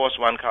reinforce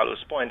Juan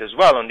Carlos' point as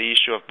well on the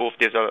issue of both,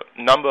 there's a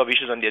number of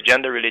issues on the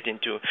agenda relating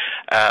to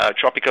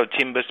tropical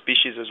timber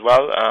species as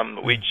well,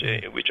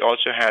 which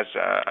also has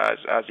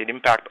an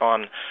impact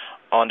on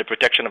the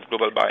protection of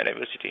global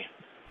biodiversity.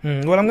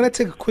 Well, I'm going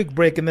to take a quick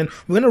break and then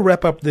we're going to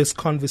wrap up this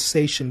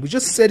conversation. We're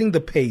just setting the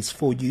pace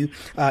for you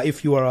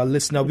if you are our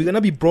listener. We're going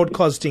to be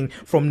broadcasting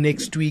from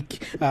next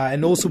week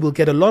and also we'll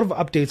get a lot of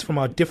updates from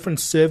our different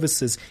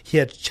services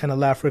here at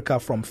Channel Africa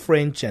from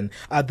French and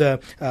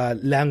other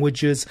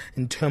languages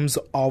in terms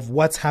of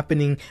what's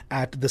happening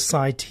at the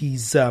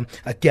CITES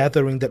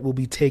gathering that will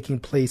be taking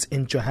place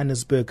in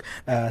Johannesburg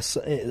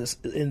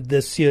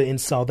this year in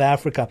South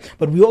Africa.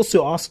 But we're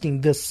also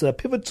asking this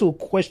pivotal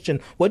question: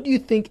 what do you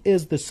think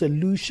is the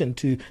solution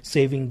to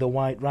saving the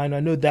white rhino? I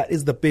know that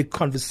is the big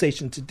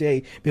conversation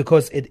today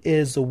because it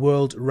is the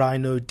World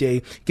Rhino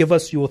Day. Give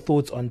us your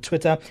thoughts on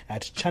Twitter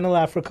at Channel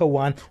Africa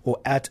 1 or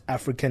at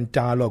African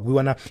Dialogue. We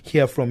want to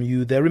hear from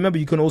you there. Remember,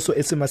 you can also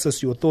SMS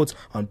us your thoughts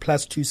on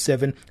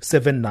 +27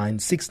 79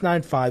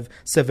 695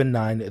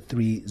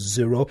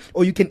 7930,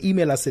 or you can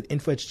email us at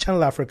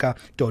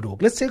info@channelafrica.org.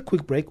 Let's take a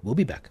quick break. We'll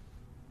be back.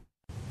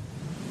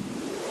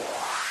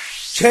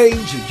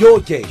 Change your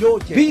game.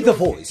 Be the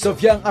voice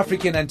of young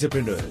African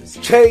entrepreneurs.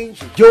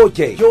 Change your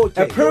game.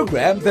 A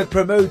program that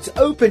promotes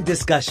open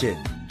discussion.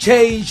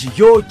 Change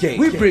your game.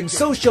 We bring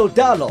social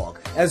dialogue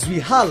as we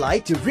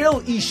highlight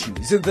real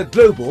issues in the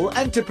global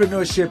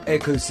entrepreneurship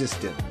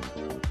ecosystem.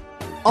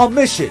 Our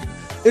mission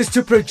is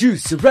to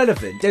produce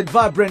relevant and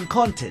vibrant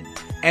content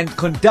and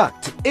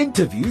conduct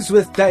interviews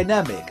with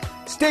dynamic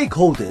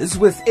stakeholders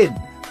within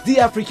the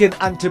African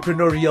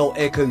entrepreneurial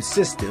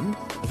ecosystem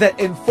that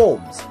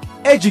informs,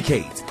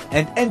 educates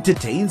and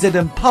entertains and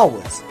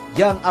empowers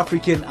young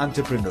African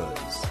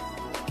entrepreneurs.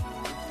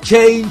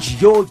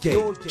 Change your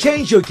game.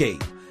 Change your game.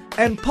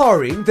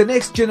 Empowering the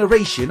next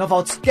generation of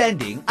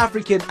outstanding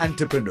African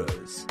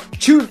entrepreneurs.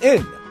 Tune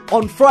in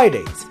on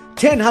Fridays,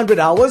 10:00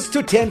 hours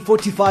to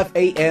 10:45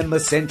 a.m.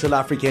 Central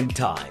African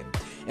Time.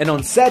 And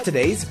on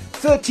Saturdays,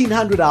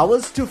 1300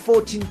 hours to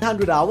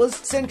 1400 hours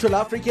Central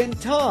African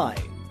Time.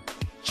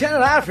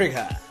 Channel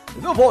Africa,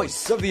 the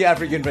voice of the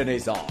African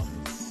Renaissance.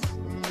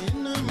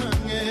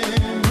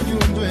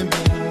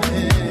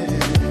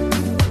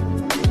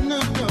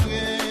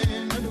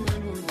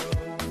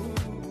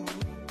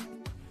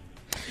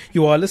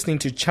 You are listening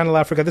to Channel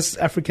Africa. This is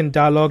African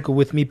Dialogue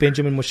with me,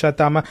 Benjamin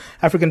Mushatama.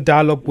 African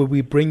Dialogue, where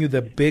we bring you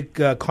the big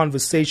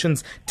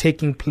conversations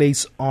taking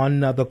place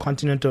on the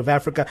continent of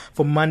Africa.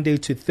 From Monday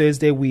to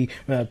Thursday, we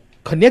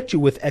connect you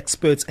with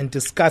experts and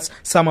discuss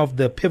some of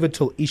the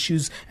pivotal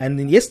issues. And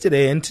then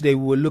yesterday and today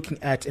we were looking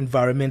at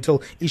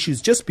environmental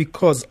issues just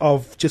because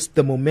of just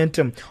the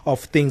momentum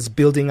of things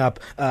building up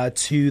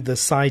to the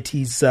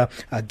CITES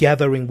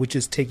gathering, which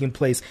is taking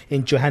place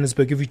in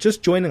Johannesburg. If you're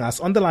just joining us,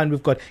 on the line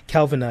we've got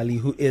Kelvin Alie,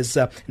 who is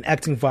an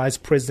acting vice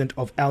president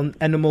of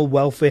Animal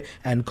Welfare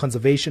and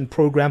Conservation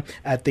Program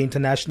at the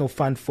International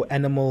Fund for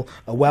Animal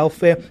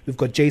Welfare. We've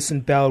got Jason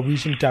Bell,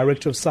 Region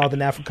Director of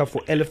Southern Africa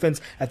for Elephants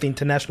at the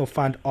International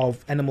Fund of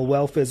of Animal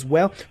Welfare as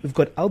well. We've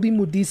got Albi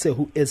Modisa,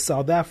 who is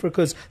South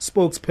Africa's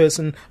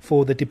spokesperson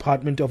for the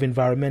Department of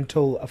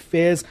Environmental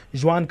Affairs.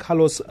 Juan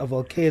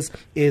Vasquez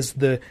is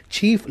the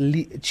Chief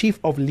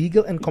of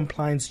Legal and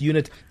Compliance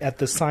Unit at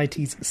the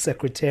CITES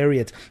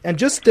Secretariat. And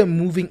just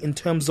moving in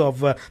terms of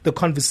the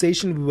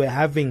conversation we were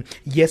having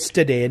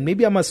yesterday, and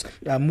maybe I must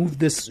move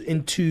this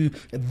into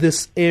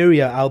this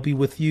area, I'll be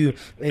with you,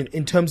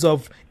 in terms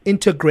of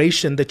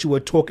integration that you were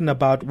talking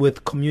about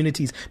with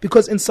communities,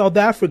 because in South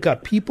Africa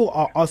people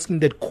are asking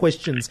that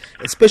questions,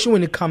 especially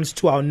when it comes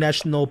to our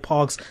national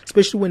parks,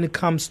 especially when it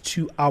comes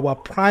to our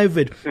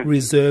private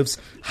reserves.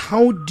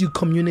 How do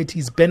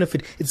communities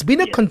benefit? It's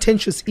been a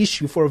contentious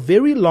issue for a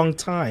very long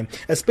time,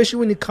 especially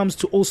when it comes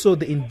to also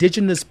the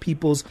indigenous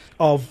peoples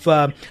of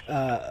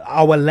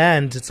our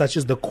land, such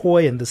as the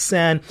Khoi and the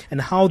San, and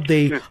how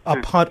they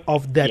are part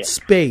of that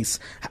space.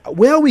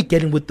 Where are we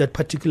getting with that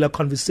particular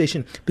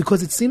conversation?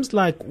 Because it seems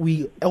like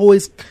we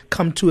always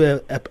come to a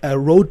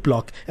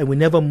roadblock and we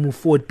never move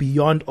forward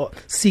beyond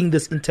seeing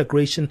this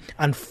integration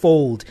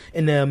unfold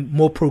in a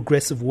more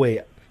progressive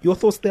way. Your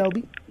thoughts there,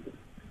 Albi?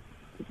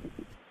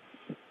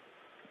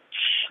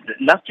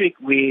 Last week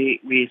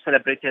we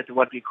celebrated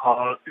what we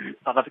call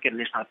South African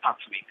National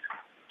Parks Week.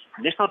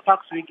 National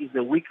Parks Week is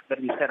a week that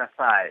we set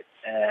aside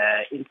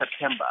in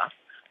September,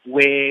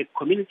 where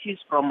communities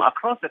from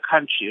across the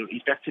country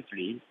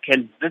effectively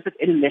can visit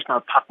any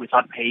national park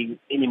without paying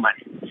any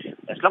money.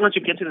 As long as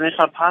you get to the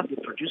national park, you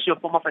produce your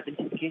form of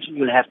identification,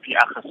 you'll have free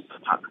access to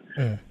the park.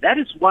 That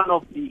is one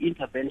of the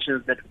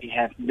interventions that we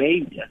have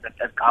made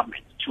as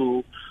government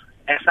to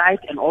excite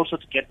and also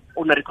to get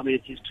ordinary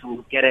communities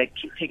to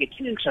take a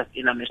keen interest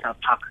in a national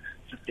park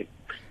system.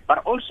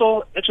 But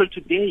also, actually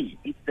today,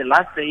 it's the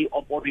last day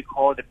of what we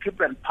call the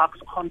People and Parks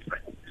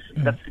Conference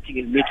that's sitting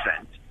in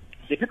Midrand.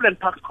 The People and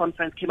Parks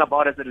Conference came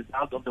about as a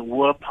result of the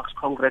World Parks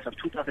Congress of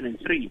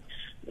 2003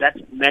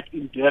 that met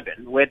in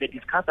Durban, where they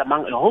discussed,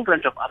 among a whole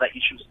range of other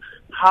issues,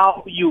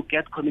 how you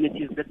get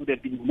communities that would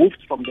have been moved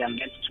from their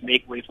land to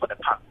make way for the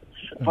park.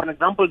 For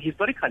example,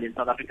 historically in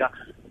South Africa,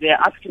 there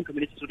are African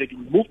communities who have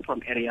been moved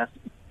from areas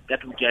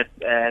that would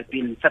have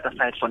been set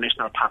aside for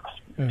national parks.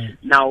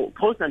 Now,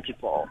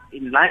 post-94,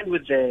 in line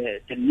with the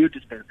new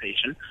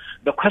dispensation,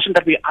 the question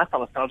that we asked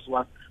ourselves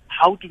was,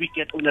 how do we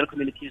get ordinary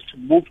communities to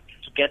move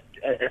to get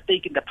a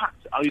stake in the parks?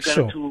 Are you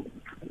going to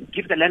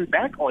give the land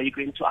back, or are you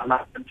going to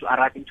allow them to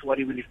arrive into what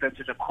you will refer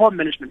to as a core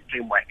management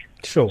framework?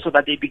 So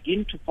that they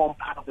begin to form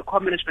part of the core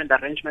management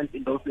arrangements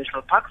in those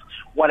national parks,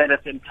 while at the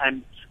same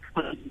time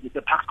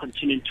the parks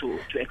continue to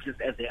exist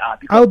as they are.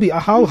 Albi,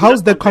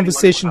 how's that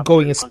conversation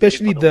going,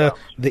 especially the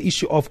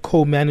issue of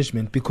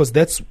co-management, because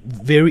that's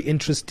very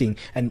interesting,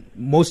 and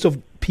most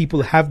of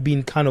people have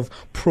been kind of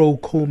pro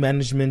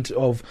co-management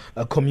of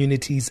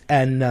communities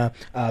and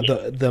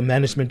the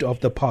management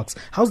of the parks.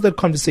 How's that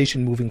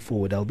conversation moving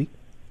forward, Albi?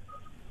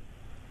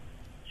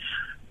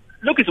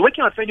 Look, it's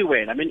working out very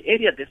well. I mean,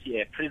 earlier this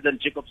year,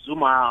 President Jacob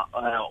Zuma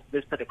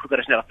visited the Kruger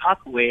National Park,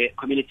 where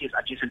communities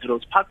adjacent to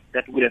those parks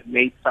that would have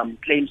made some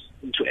claims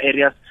into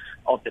areas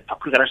of the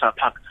Kruger National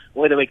Park,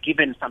 where they were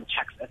given some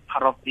checks as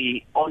part of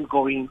the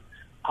ongoing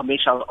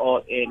commercial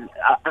or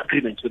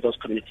agreements with those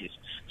communities.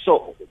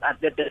 So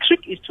the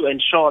trick is to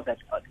ensure that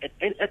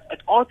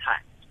at all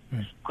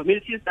times,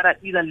 communities that are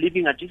either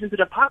living adjacent to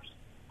the parks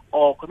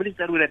or communities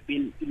that would have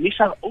been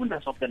initial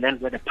owners of the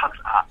land where the parks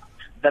are,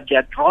 that they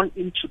are drawn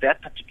into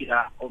that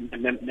particular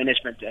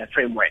management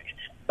framework.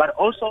 But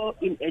also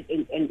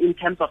in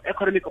terms of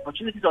economic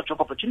opportunities or job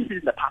opportunities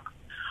in the park,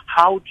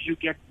 how do you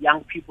get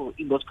young people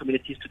in those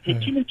communities to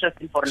take keen interest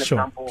in, for an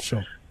example,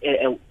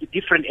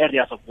 different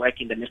areas of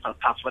work in the national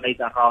parks, whether it's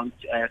around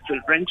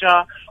field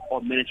ranger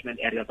or management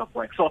areas of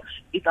work. So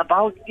it's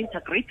about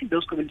integrating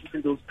those communities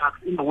in those parks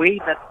in a way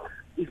that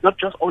is not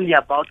just only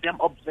about them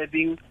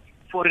observing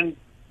foreign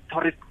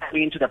tourists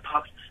coming into the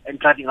parks and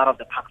driving out of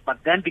the parks, but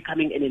then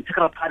becoming an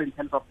integral part in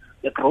terms of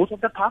the growth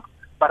of the parks,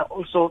 but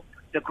also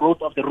the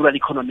growth of the rural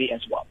economy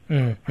as well.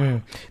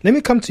 Let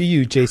me come to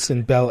you,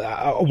 Jason Bell.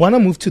 I want to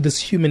move to this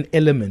human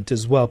element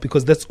as well,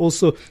 because that's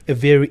also a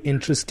very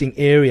interesting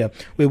area,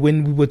 where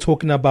when we were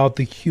talking about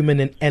the human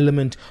and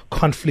element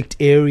conflict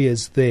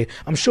areas there,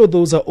 I'm sure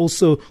those are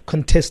also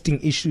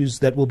contesting issues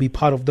that will be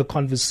part of the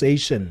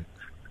conversation.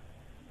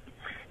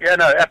 Yeah,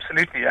 no,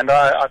 absolutely. And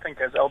I think,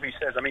 as Albi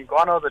says, I mean,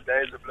 gone are the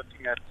days of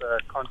looking at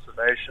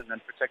conservation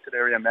and protected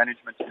area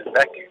management in a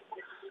vacuum.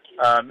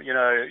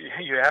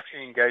 You have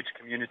to engage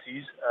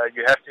communities.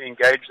 You have to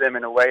engage them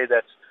in a way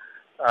that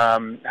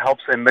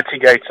helps them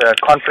mitigate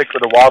conflict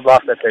with the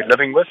wildlife that they're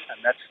living with,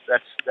 and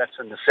that's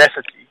a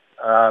necessity.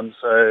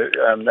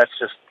 That's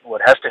just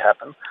what has to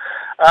happen.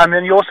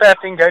 And you also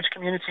have to engage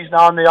communities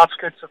now on the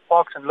outskirts of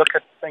parks and look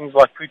at things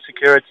like food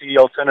security,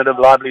 alternative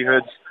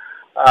livelihoods,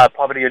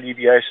 poverty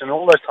alleviation,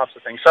 all those types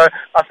of things. So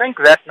I think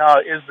that now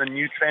is the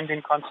new trend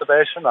in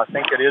conservation. I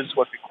think it is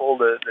what we call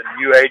the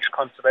new age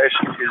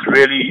conservation, is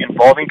really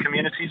involving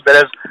communities. But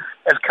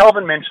as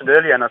Kelvin mentioned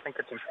earlier, and I think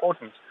it's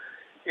important,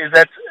 is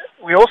that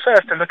we also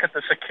have to look at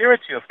the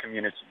security of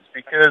communities,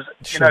 because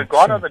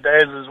gone are the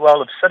days as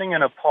well of sitting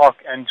in a park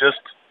and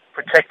just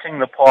protecting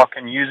the park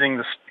and using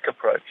the stick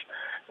approach.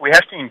 We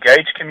have to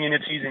engage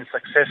communities in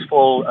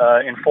successful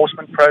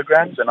enforcement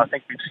programs, and I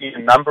think we've seen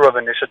a number of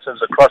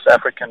initiatives across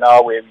Africa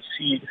now where we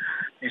see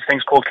these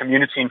things called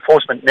community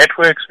enforcement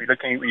networks. We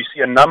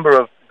see a number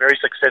of very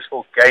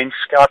successful game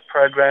scout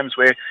programs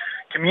where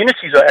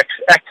communities are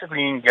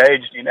actively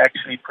engaged in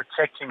actually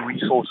protecting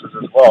resources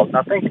as well. And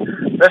I think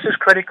this is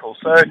critical.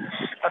 So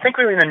I think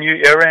we're in a new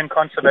era in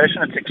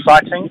conservation. It's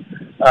exciting.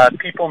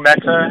 People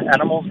matter,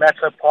 animals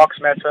matter, parks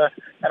matter.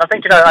 And I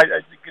think,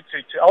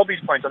 to Albie's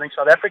point, I think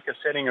South Africa is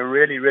setting a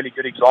really, really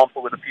good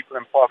example with the People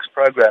in Parks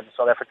program, the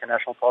South African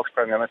National Parks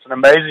program. It's an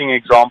amazing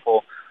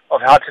example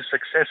of how to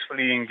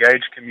successfully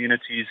engage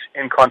communities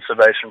in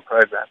conservation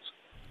programs.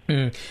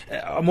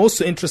 I'm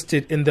also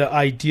interested in the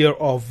idea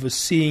of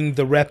seeing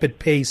the rapid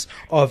pace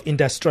of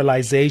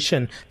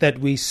industrialization that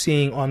we're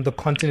seeing on the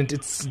continent.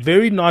 It's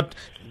very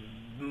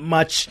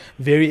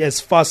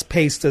as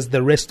fast-paced as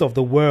the rest of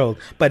the world,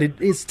 but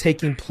it is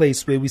taking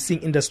place where we're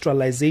seeing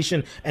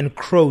industrialization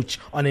encroach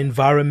on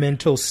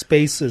environmental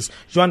spaces.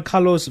 Juan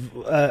Carlos,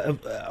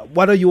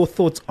 what are your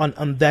thoughts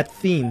on that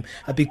theme?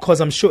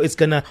 Because I'm sure it's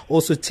going to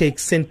also take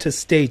center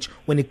stage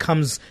when it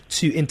comes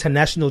to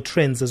international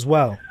trends as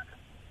well.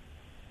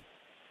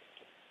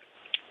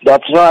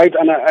 That's right,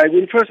 and I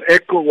will first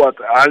echo what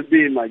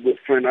Albi, my good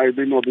friend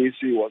Albi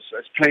Modisa, was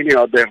explaining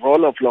about the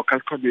role of local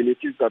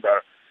communities that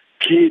are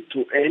key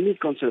to any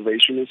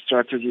conservation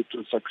strategy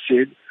to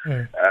succeed.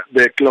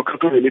 The local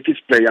communities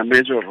play a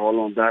major role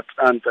on that,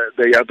 and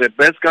they are the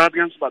best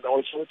guardians, but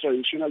also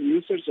traditional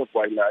users of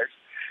wildlife.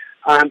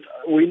 And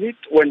we need,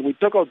 when we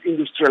talk about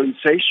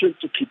industrialization,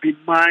 to keep in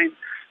mind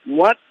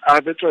what are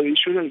the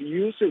traditional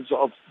uses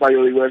of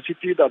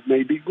biodiversity that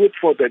may be good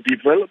for the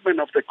development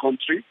of the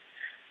country,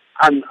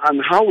 and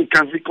how we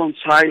can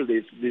reconcile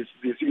this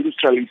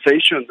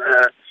industrialization,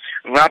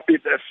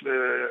 rapid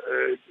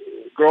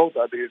growth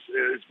that is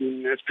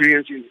being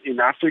experienced in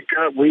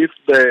Africa with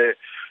the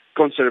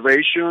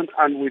conservation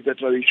and with the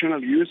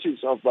traditional uses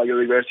of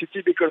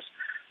biodiversity, because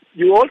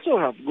you also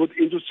have good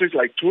industries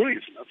like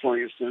tourism, for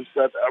instance,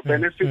 that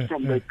benefit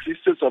from the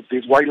existence of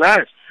this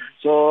wildlife.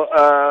 So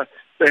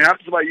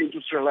perhaps by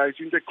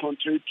industrializing the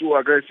country too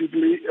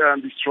aggressively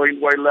and destroying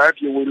wildlife,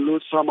 you will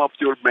lose some of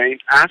your main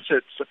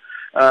assets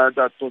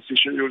that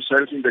position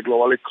yourself in the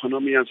global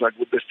economy as a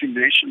good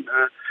destination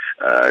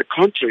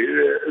country.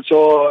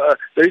 So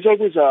there is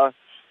always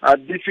a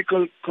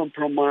difficult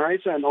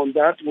compromise, and on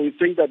that we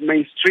think that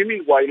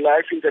mainstreaming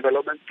wildlife in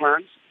development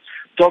plans,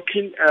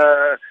 talking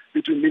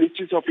between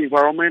ministries of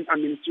environment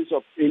and ministries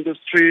of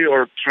industry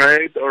or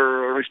trade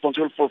or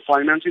responsible for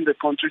financing the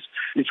countries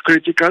is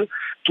critical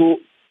to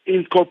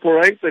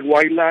incorporate the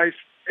wildlife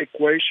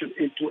equation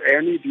into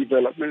any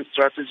development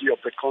strategy of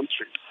the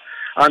country.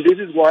 And this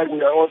is why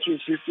we are also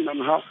insisting on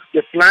how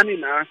the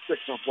planning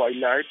aspects of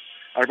wildlife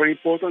are very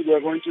important. We are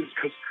going to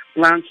discuss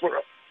plans for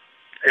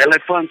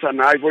elephants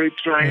and ivory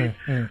train,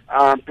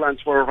 plans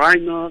for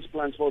rhinos,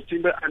 plans for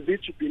timber, and this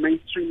should be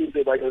mainstream in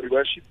the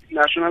biodiversity,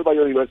 national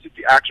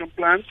biodiversity action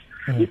plans.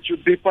 It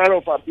should be part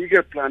of a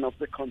bigger plan of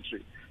the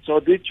country. So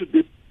this should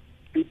be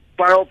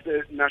part of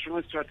the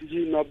national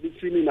strategy, not be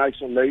seen in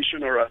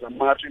isolation or as a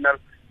marginal,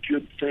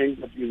 cute thing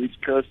that we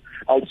discuss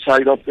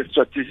outside of the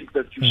strategic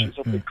decisions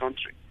of the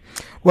country.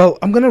 Well,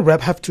 I'm going to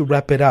have to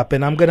wrap it up,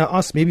 and I'm going to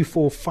ask maybe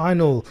for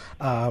final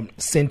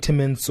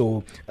sentiments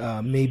or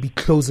maybe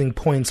closing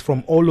points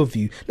from all of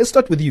you. Let's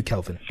start with you,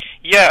 Kelvin.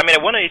 Yeah,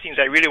 one of the things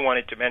I really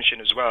wanted to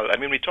mention as well,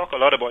 we talk a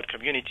lot about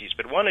communities,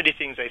 but one of the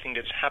things I think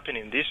that's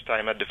happening this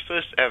time at the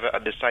first ever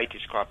at the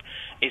CITES COP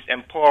is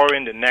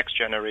empowering the next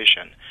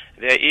generation.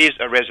 There is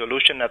a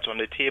resolution that's on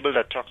the table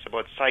that talks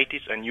about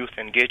CITES and youth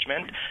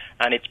engagement,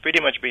 and it's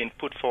pretty much being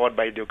put forward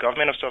by the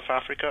government of South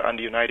Africa and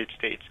the United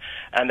States.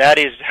 And that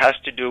has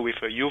to do with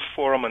a youth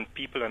forum on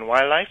people and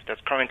wildlife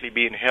that's currently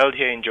being held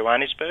here in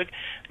Johannesburg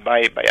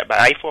by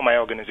IFAW, my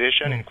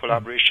organization, in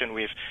collaboration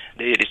with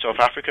the South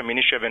African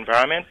Ministry of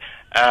Environment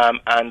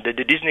and the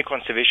Disney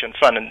Conservation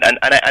Fund. And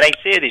I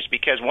say this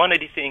because one of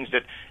the things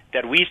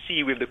that we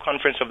see with the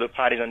Conference of the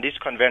Parties and these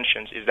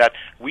conventions is that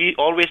we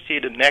always say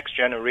the next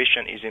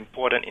generation is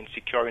important in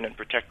securing and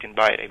protecting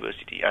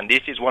biodiversity. And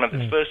this is one of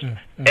the first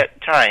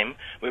time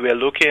where we're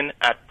looking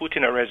at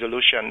putting a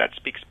resolution that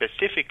speaks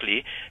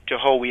specifically to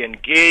how we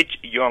engage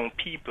young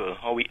people,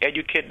 how we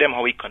educate them,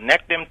 how we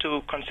connect them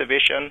to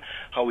conservation,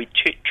 how we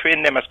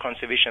train them as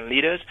conservation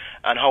leaders,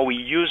 and how we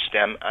use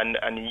them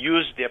and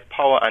use their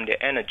power and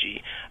their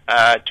energy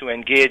to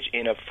engage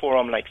in a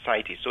forum like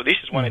CITES. So this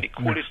is one of the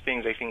coolest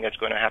things I think that's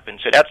going to happen.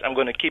 So I'm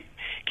going to keep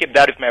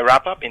that with my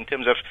wrap-up in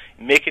terms of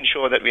making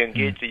sure that we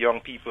engage the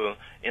young people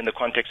in the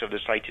context of the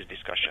CITES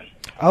discussion.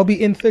 I'll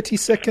be in 30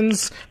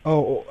 seconds.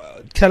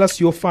 Tell us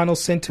your final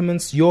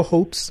sentiments, your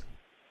hopes.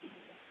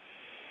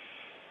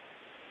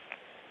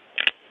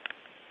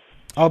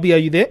 Albi, are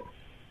you there?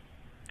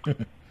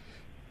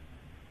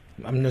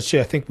 I'm not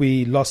sure. I think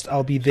we lost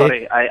Albi there.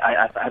 Sorry,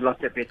 I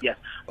lost a bit, yes.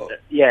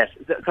 Yes,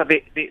 so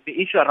the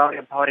issue around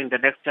empowering the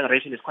next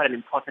generation is quite an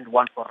important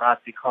one for us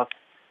because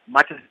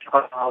much of it is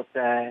about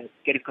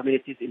getting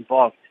communities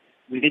involved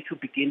we need to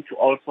begin to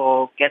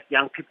also get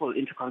young people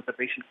into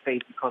conservation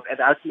space, because at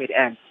the ultimate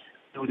end,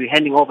 they will be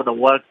handing over the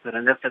world to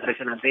the next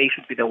generation, and they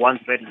should be the ones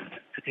ready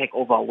to take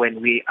over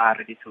when we are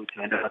ready to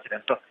hand over to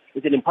them. So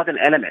it's an important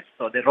element.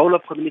 So the role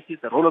of communities,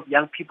 the role of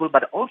young people,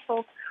 but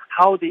also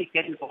how they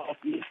get involved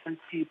in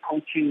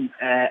anti-poaching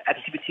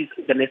activities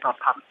in the national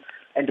parks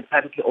and the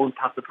privately owned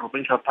parks, the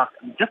provincial parks,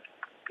 and just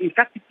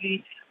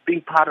effectively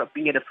being part of,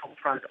 being at the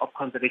forefront of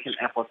conservation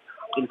efforts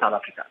in South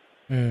Africa.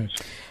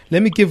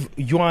 Let me give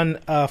Juan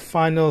a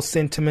final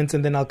sentiment,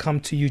 and then I'll come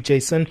to you,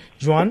 Jason.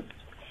 Juan?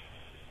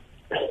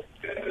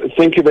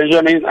 Thank you,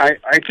 Benjamin.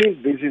 I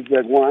think this is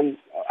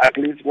at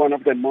least one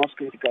of the most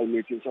critical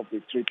meetings of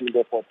the treaty in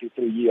the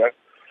 43 years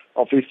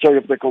of history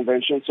of the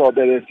convention. So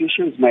the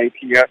decisions made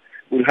here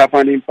will have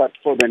an impact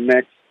for the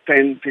next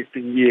 10,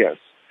 15 years.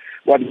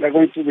 What we are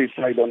going to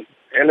decide on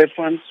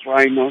elephants,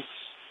 rhinos,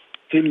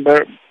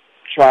 timber,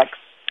 trucks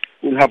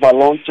will have a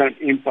long-term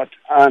impact.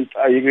 And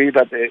I agree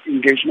that the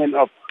engagement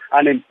of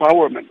and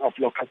empowerment of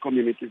local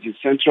communities is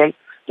central.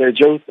 The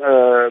youth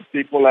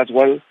people as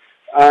well.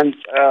 And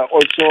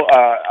also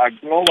a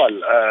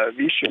global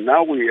vision.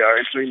 Now we are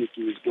entering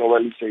into this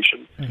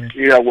globalization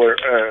era where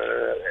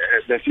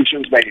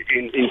decisions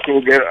in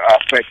Kruger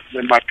affect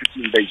the markets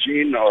in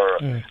Beijing,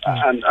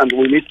 and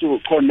we need to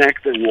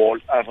connect the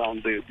world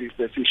around these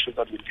decisions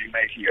that will be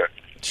made here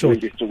in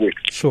these 2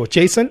 weeks. Sure.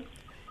 Jason?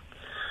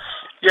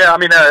 Yeah, I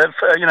mean,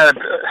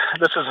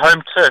 this is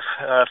home turf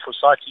for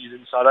CITES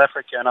in South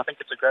Africa, and I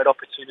think it's a great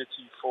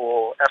opportunity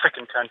for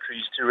African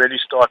countries to really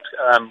start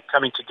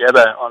coming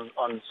together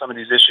on some of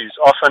these issues.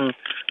 Often,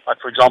 like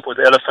for example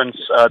with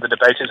elephants, the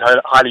debate is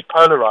highly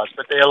polarized,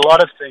 but there are a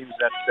lot of things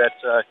that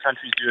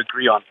countries do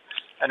agree on.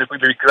 And it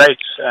would be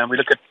great, we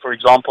look at, for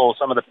example,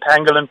 some of the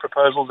pangolin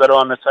proposals that are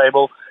on the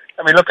table,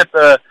 and we look at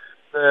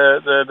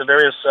the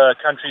various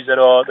countries that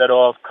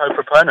are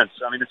co-proponents.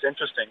 I mean, it's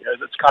interesting.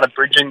 It's kind of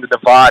bridging the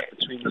divide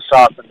between the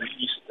South and the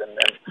East. And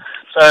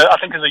so I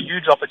think there's a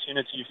huge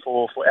opportunity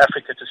for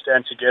Africa to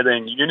stand together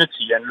in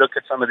unity and look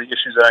at some of the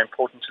issues that are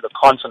important to the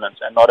continent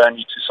and not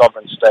only to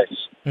sovereign states.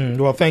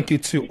 Well, thank you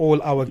to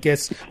all our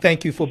guests.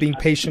 Thank you for being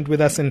patient with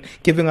us and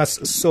giving us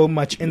so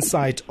much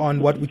insight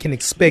on what we can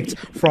expect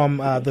from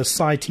the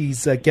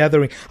CITES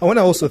gathering. I want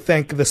to also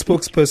thank the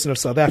spokesperson of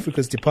South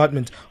Africa's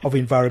Department of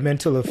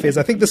Environmental Affairs.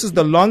 I think this is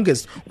the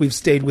longest we've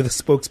stayed with a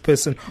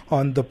spokesperson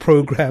on the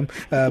program.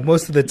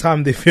 Most of the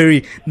time, they're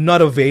very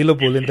not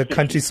available in the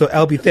country. So,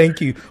 Albi, thank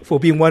you for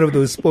being one of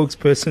those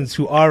spokespersons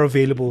who are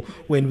available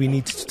when we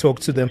need to talk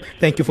to them.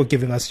 Thank you for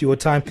giving us your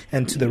time,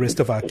 and to the rest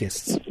of our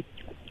guests.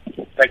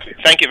 Thank you.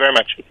 Thank you very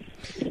much.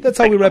 That's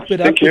how we wrap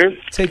it up. Thank you. It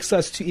takes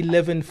us to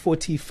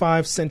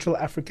 11:45 Central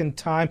African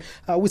time.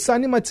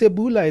 Wisani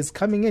Matebula is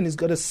coming in. He's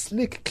got a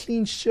slick,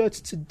 clean shirt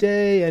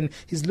today, and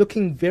he's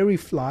looking very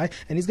fly.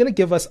 And he's going to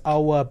give us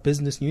our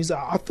business news.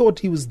 I thought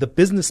he was the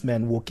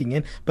businessman walking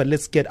in, but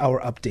let's get our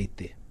update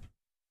there.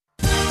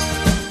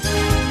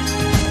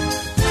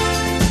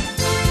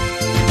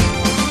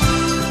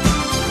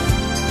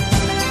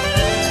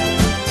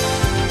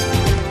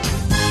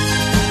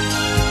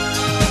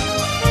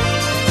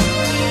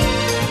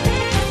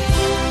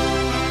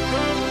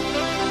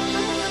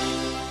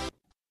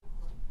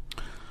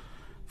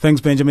 Thanks,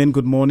 Benjamin.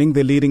 Good morning.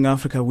 The Leading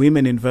Africa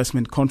Women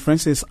Investment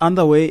Conference is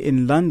underway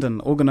in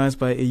London, organized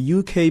by a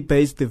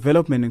UK-based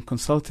development and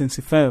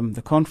consultancy firm.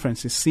 The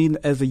conference is seen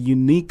as a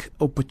unique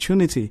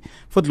opportunity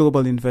for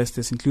global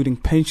investors, including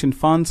pension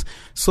funds,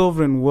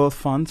 sovereign wealth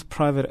funds,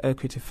 private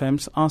equity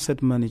firms,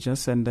 asset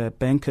managers, and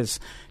bankers,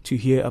 to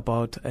hear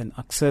about and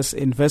access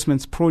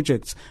investments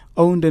projects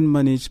owned and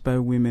managed by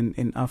women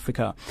in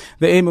Africa.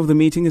 The aim of the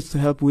meeting is to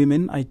help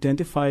women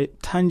identify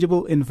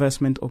tangible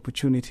investment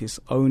opportunities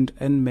owned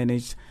and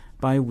managed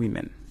by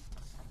women.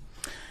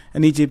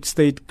 An Egypt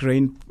state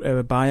grain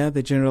buyer,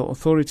 the General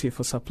Authority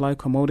for Supply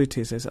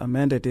Commodities, has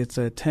amended its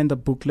tender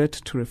booklet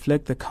to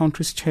reflect the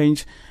country's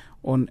change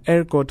on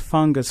ergot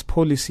fungus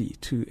policy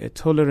to a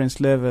tolerance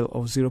level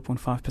of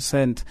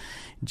 0.5%.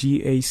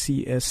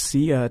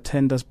 GACSC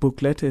tenders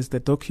booklet is the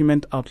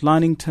document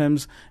outlining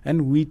terms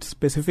and wheat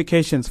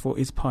specifications for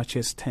its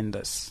purchase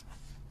tenders.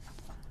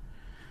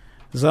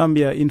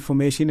 Zambia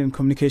Information and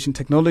Communication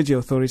Technology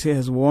Authority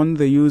has warned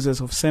the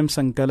users of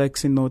Samsung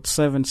Galaxy Note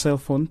 7 cell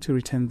phone to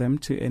return them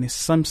to any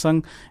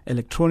Samsung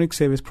electronic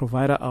service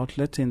provider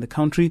outlet in the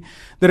country.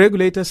 The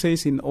regulator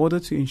says in order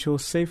to ensure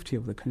safety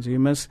of the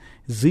consumers,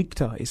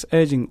 ZICTA is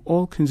urging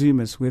all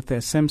consumers with their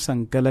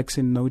Samsung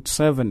Galaxy Note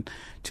 7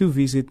 to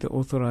visit the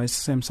authorized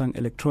Samsung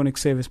electronic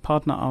service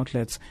partner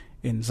outlets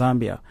in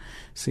Zambia.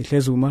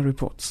 Sihle Zuma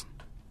reports.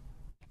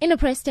 In a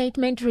press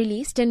statement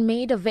released and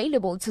made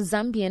available to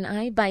Zambian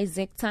Eye by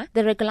ZICTA,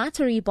 the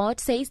regulatory board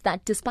says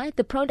that despite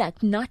the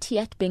product not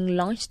yet being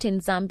launched in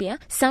Zambia,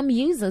 some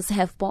users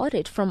have bought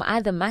it from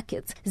other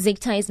markets.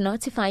 ZICTA is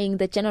notifying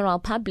the general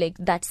public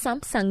that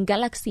Samsung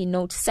Galaxy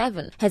Note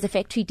 7 has a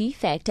factory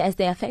defect, as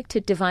the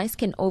affected device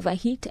can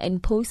overheat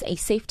and pose a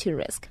safety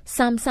risk.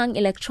 Samsung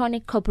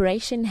Electronic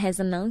Corporation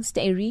has announced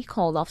a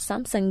recall of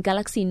Samsung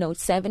Galaxy Note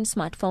 7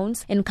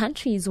 smartphones in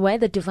countries where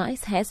the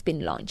device has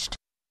been launched.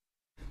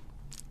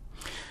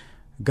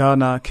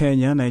 Ghana,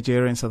 Kenya,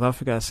 Nigeria and South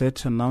Africa are set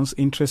to announce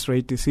interest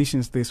rate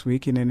decisions this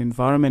week in an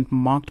environment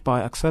marked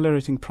by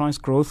accelerating price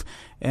growth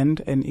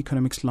and an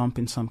economic slump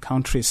in some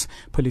countries.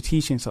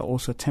 Politicians are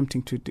also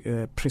attempting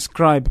to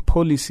prescribe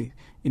policy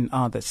in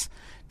others.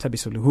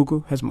 Tabiso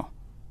Luhugu has more.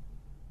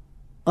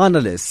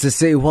 Analysts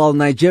say while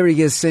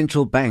Nigeria's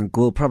central bank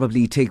will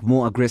probably take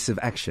more aggressive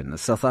action,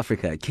 South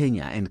Africa,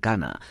 Kenya and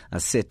Ghana are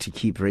set to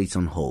keep rates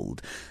on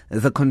hold.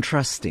 The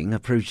contrasting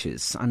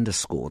approaches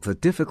underscore the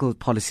difficult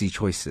policy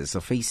choices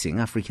of facing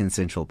African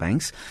central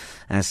banks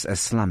as a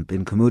slump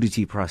in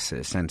commodity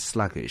prices and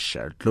sluggish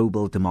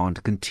global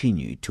demand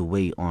continue to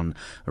weigh on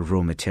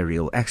raw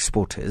material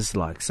exporters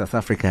like South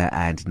Africa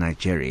and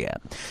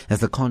Nigeria as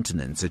the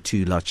continent's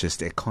two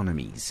largest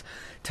economies.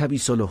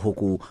 Tabiso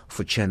Luhugu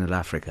for Channel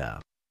Africa.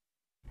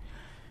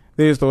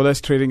 The US dollar is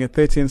trading at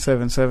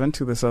 13.77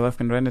 to the South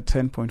African rand at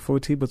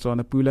 10.40,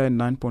 Botswana pula at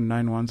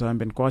 9.91,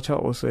 Zambian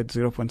kwacha also at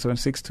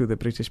 0.76 to the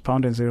British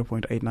pound and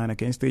 0.89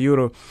 against the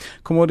euro.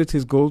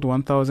 Commodities: gold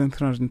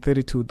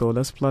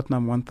 $1,332,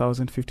 platinum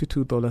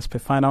 $1,052 per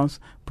fine ounce,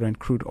 Brent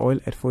crude oil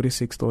at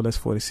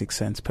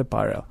 $46.46 per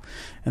barrel.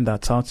 And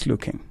that's how it's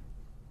looking.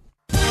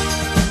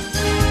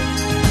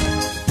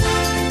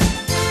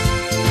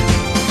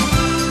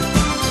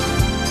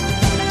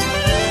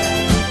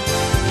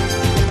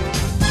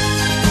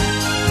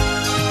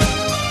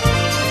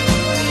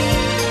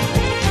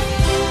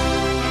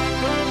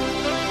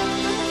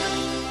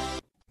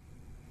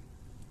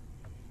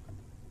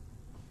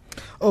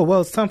 Oh,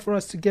 well, it's time for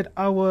us to get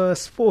our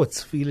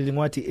sports. Fili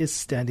Lingwati is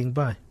standing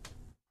by.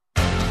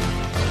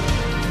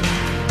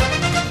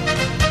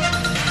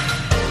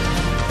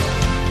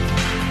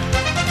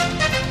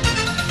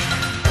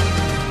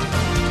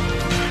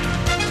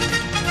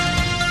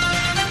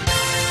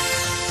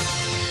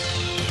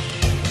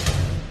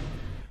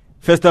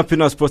 First up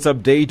in our sports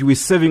update, we're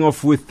serving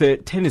off with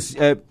tennis.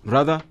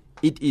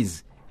 It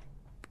is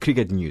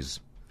cricket news.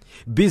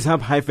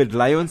 Bizhub Highfield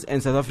Lions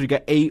and South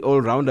Africa A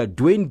all-rounder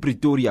Dwayne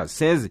Pretoria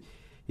says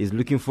he's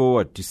looking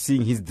forward to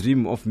seeing his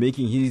dream of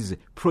making his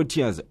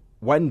Proteas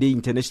one-day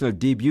international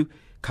debut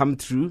come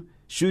true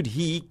should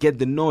he get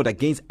the nod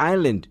against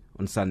Ireland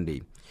on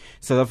Sunday.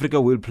 South Africa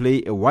will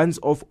play a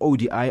once-off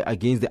ODI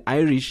against the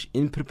Irish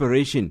in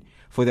preparation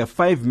for their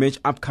 5-match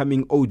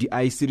upcoming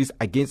ODI series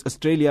against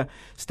Australia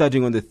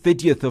starting on the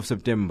 30th of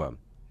September.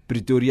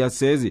 Pretoria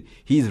says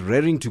he is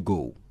raring to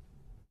go.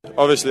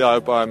 Obviously, I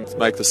hope I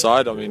make the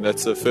side. I mean,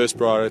 that's the first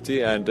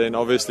priority. And then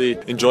obviously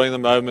enjoying the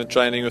moment,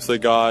 training with the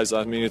guys.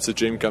 I mean, it's a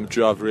dream come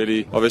true. I've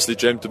really obviously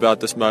dreamt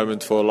about this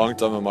moment for a long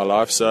time in my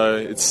life. So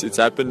it's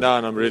happened now,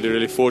 and I'm really,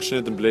 really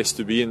fortunate and blessed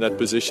to be in that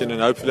position.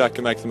 And hopefully I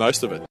can make the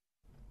most of it.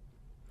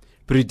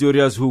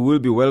 Pretorius, who will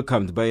be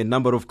welcomed by a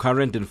number of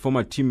current and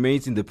former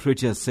teammates in the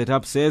Proteas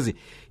setup, says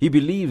he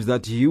believes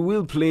that he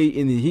will play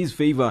in his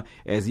favour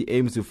as he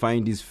aims to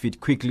find his feet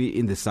quickly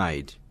in the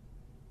side.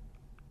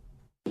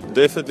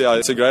 Definitely,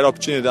 it's a great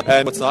opportunity.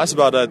 And what's nice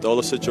about that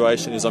whole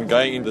situation is I'm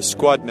going in the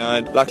squad now,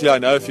 and luckily I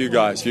know a few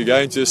guys. If you go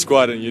into a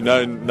squad and you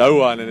know no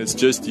one and it's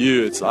just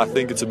you, I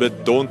think it's a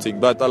bit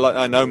daunting. But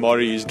I know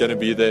Maury is going to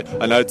be there.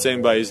 I know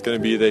Tsemba is going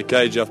to be there.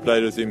 Cage, I've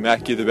played with him.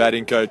 Mackie, the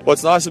batting coach.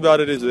 What's nice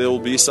about it is there will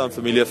be some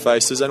familiar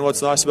faces. And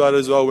what's nice about it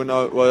as well, when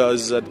I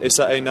was at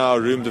SAA now, I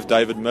roomed with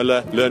David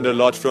Miller. Learned a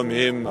lot from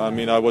him. I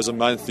mean, I was a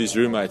month his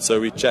roommate,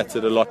 so we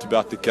chatted a lot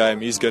about the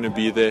game. He's going to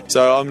be there.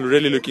 So I'm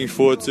really looking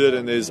forward to it,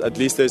 and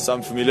there's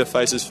some familiar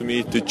faces for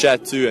me to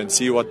chat to and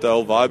see what the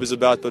whole vibe is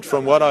about. But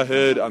from what I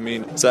heard, I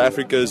mean, South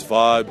Africa's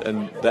vibe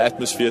and the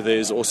atmosphere there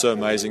is also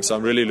amazing. So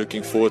I'm really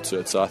looking forward to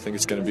it. So I think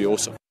it's going to be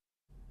awesome.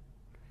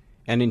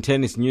 And in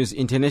tennis news,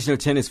 International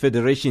Tennis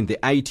Federation, the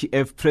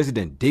ITF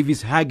president,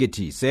 Davis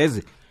Haggerty,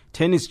 says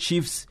tennis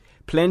chiefs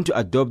plan to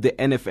adopt the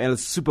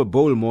NFL's Super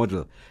Bowl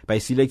model by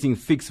selecting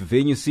fixed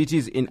venue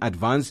cities in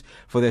advance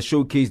for their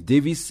Showcase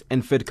Davis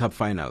and Fed Cup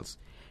finals.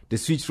 The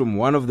switch from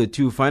one of the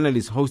two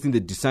finalists hosting the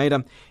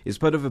decider is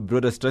part of a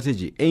broader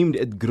strategy aimed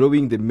at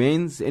growing the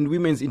men's and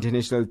women's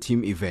international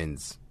team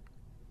events.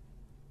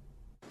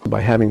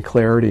 By having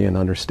clarity and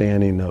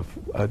understanding of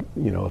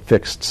a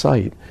fixed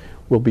site,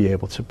 we'll be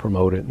able to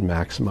promote it and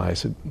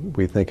maximize it.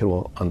 We think it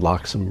will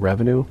unlock some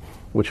revenue,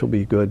 which will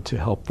be good to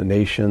help the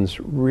nations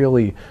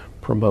really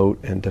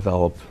promote and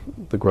develop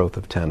the growth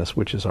of tennis,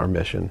 which is our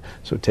mission.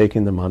 So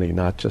taking the money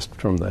not just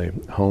from the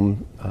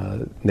home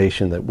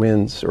nation that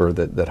wins or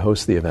that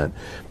hosts the event,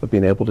 but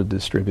being able to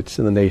distribute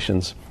to the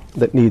nations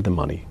that need the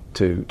money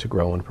to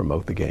grow and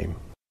promote the game.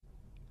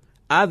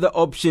 Other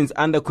options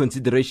under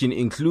consideration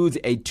include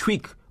a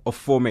tweak of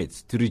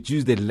formats to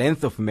reduce the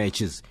length of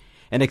matches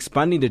and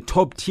expanding the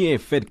top-tier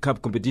Fed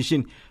Cup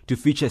competition to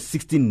feature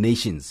 16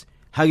 nations.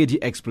 Haggerty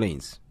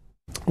explains.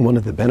 One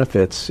of the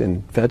benefits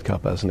in Fed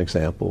Cup, as an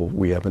example,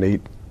 we have an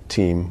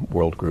 8-team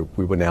world group.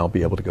 We would now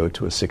be able to go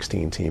to a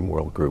 16-team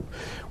world group,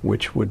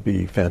 which would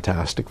be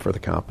fantastic for the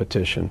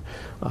competition.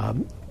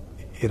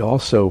 It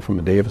also, from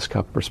a Davis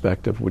Cup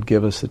perspective, would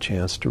give us the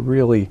chance to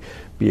really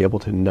be able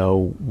to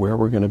know where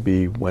we're going to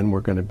be, when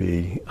we're going to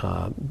be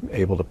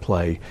able to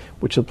play,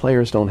 which the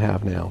players don't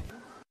have now.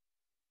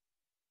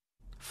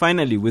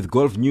 Finally, with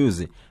golf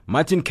news,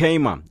 Martin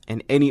Kaymer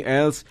and Annie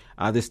Els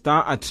are the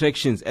star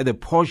attractions at the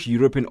Porsche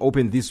European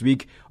Open this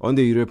week on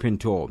the European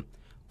Tour.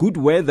 Good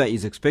weather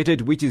is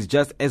expected, which is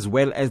just as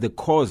well as the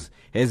course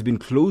has been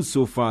closed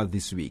so far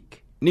this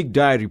week. Nick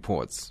Dyer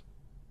reports.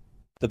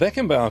 The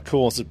Beckenbauer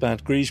course at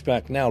Bad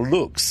Griesbach now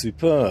looks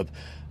superb.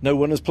 No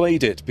one has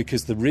played it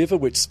because the river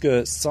which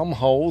skirts some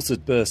holes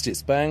had burst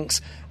its banks,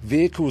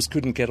 vehicles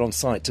couldn't get on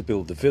site to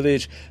build the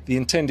village, the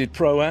intended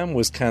Pro-Am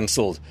was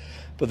cancelled.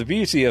 But the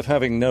beauty of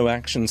having no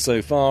action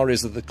so far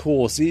is that the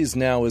course is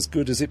now as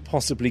good as it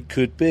possibly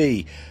could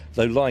be,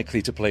 though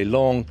likely to play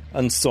long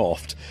and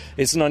soft.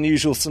 It's an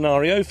unusual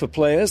scenario for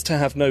players to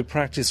have no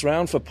practice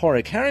round for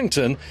Porrick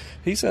Harrington.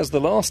 He says the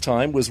last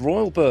time was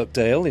Royal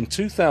Birkdale in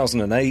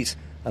 2008,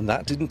 and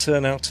that didn't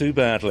turn out too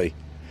badly.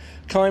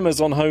 Keimer's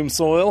on home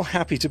soil,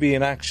 happy to be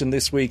in action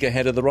this week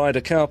ahead of the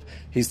Ryder Cup.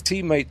 His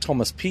teammate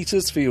Thomas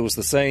Peters feels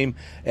the same.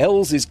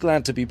 Els is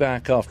glad to be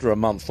back after a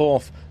month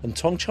off, and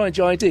Tongchai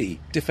Jaidi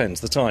defends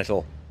the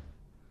title.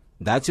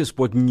 That's your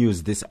sport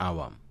news this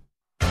hour.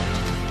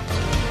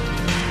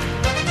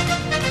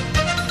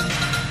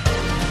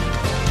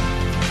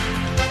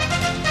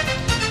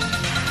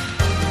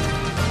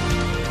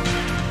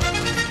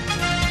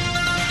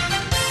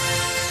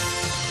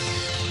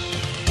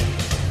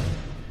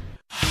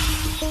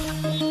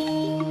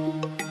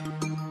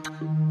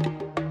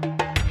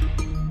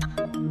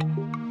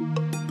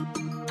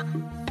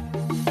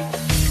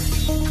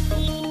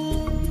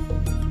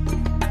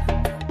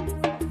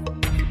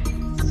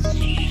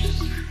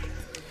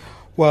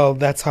 Well,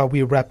 that's how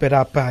we wrap it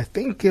up. I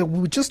think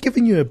we're just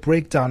giving you a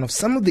breakdown of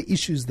some of the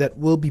issues that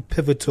will be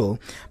pivotal.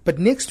 But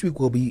next week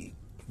will be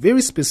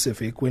very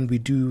specific when we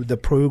do the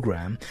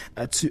program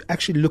to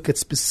actually look at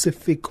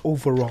specific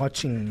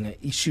overarching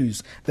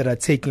issues that are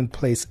taking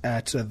place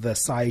at the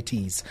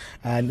CITES.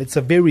 And it's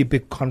a very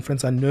big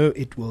conference. I know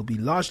it will be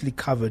largely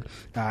covered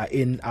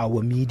in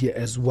our media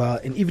as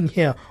well. And even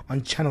here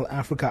on Channel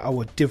Africa,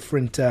 our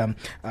different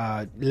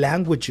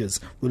languages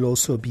will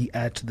also be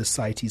at the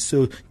CITES.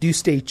 So do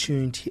stay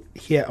tuned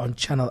here on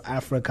Channel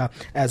Africa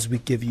as we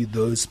give you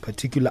those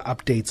particular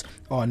updates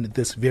on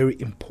this very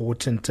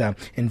important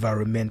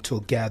environmental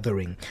gathering.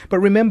 But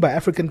remember,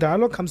 African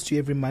Dialogue comes to you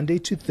every Monday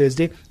to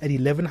Thursday at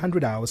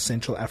 1100 hours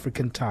Central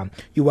African Time.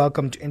 You're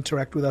welcome to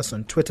interact with us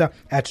on Twitter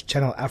at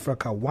Channel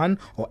Africa 1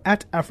 or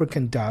at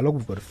African Dialogue.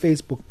 We've got a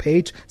Facebook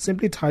page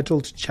simply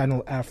titled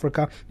Channel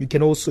Africa. You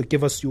can also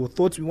give us your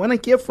thoughts. We want to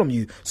hear from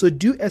you. So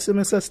do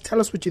SMS us. Tell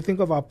us what you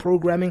think of our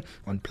programming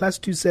on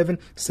 +27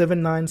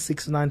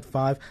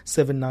 79695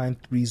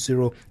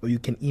 7930, or you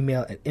can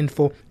email at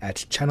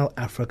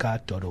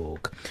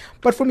info@channelafrica.org.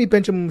 But for me,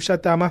 Benjamin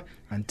Mushatama,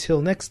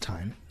 until next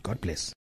time, God bless.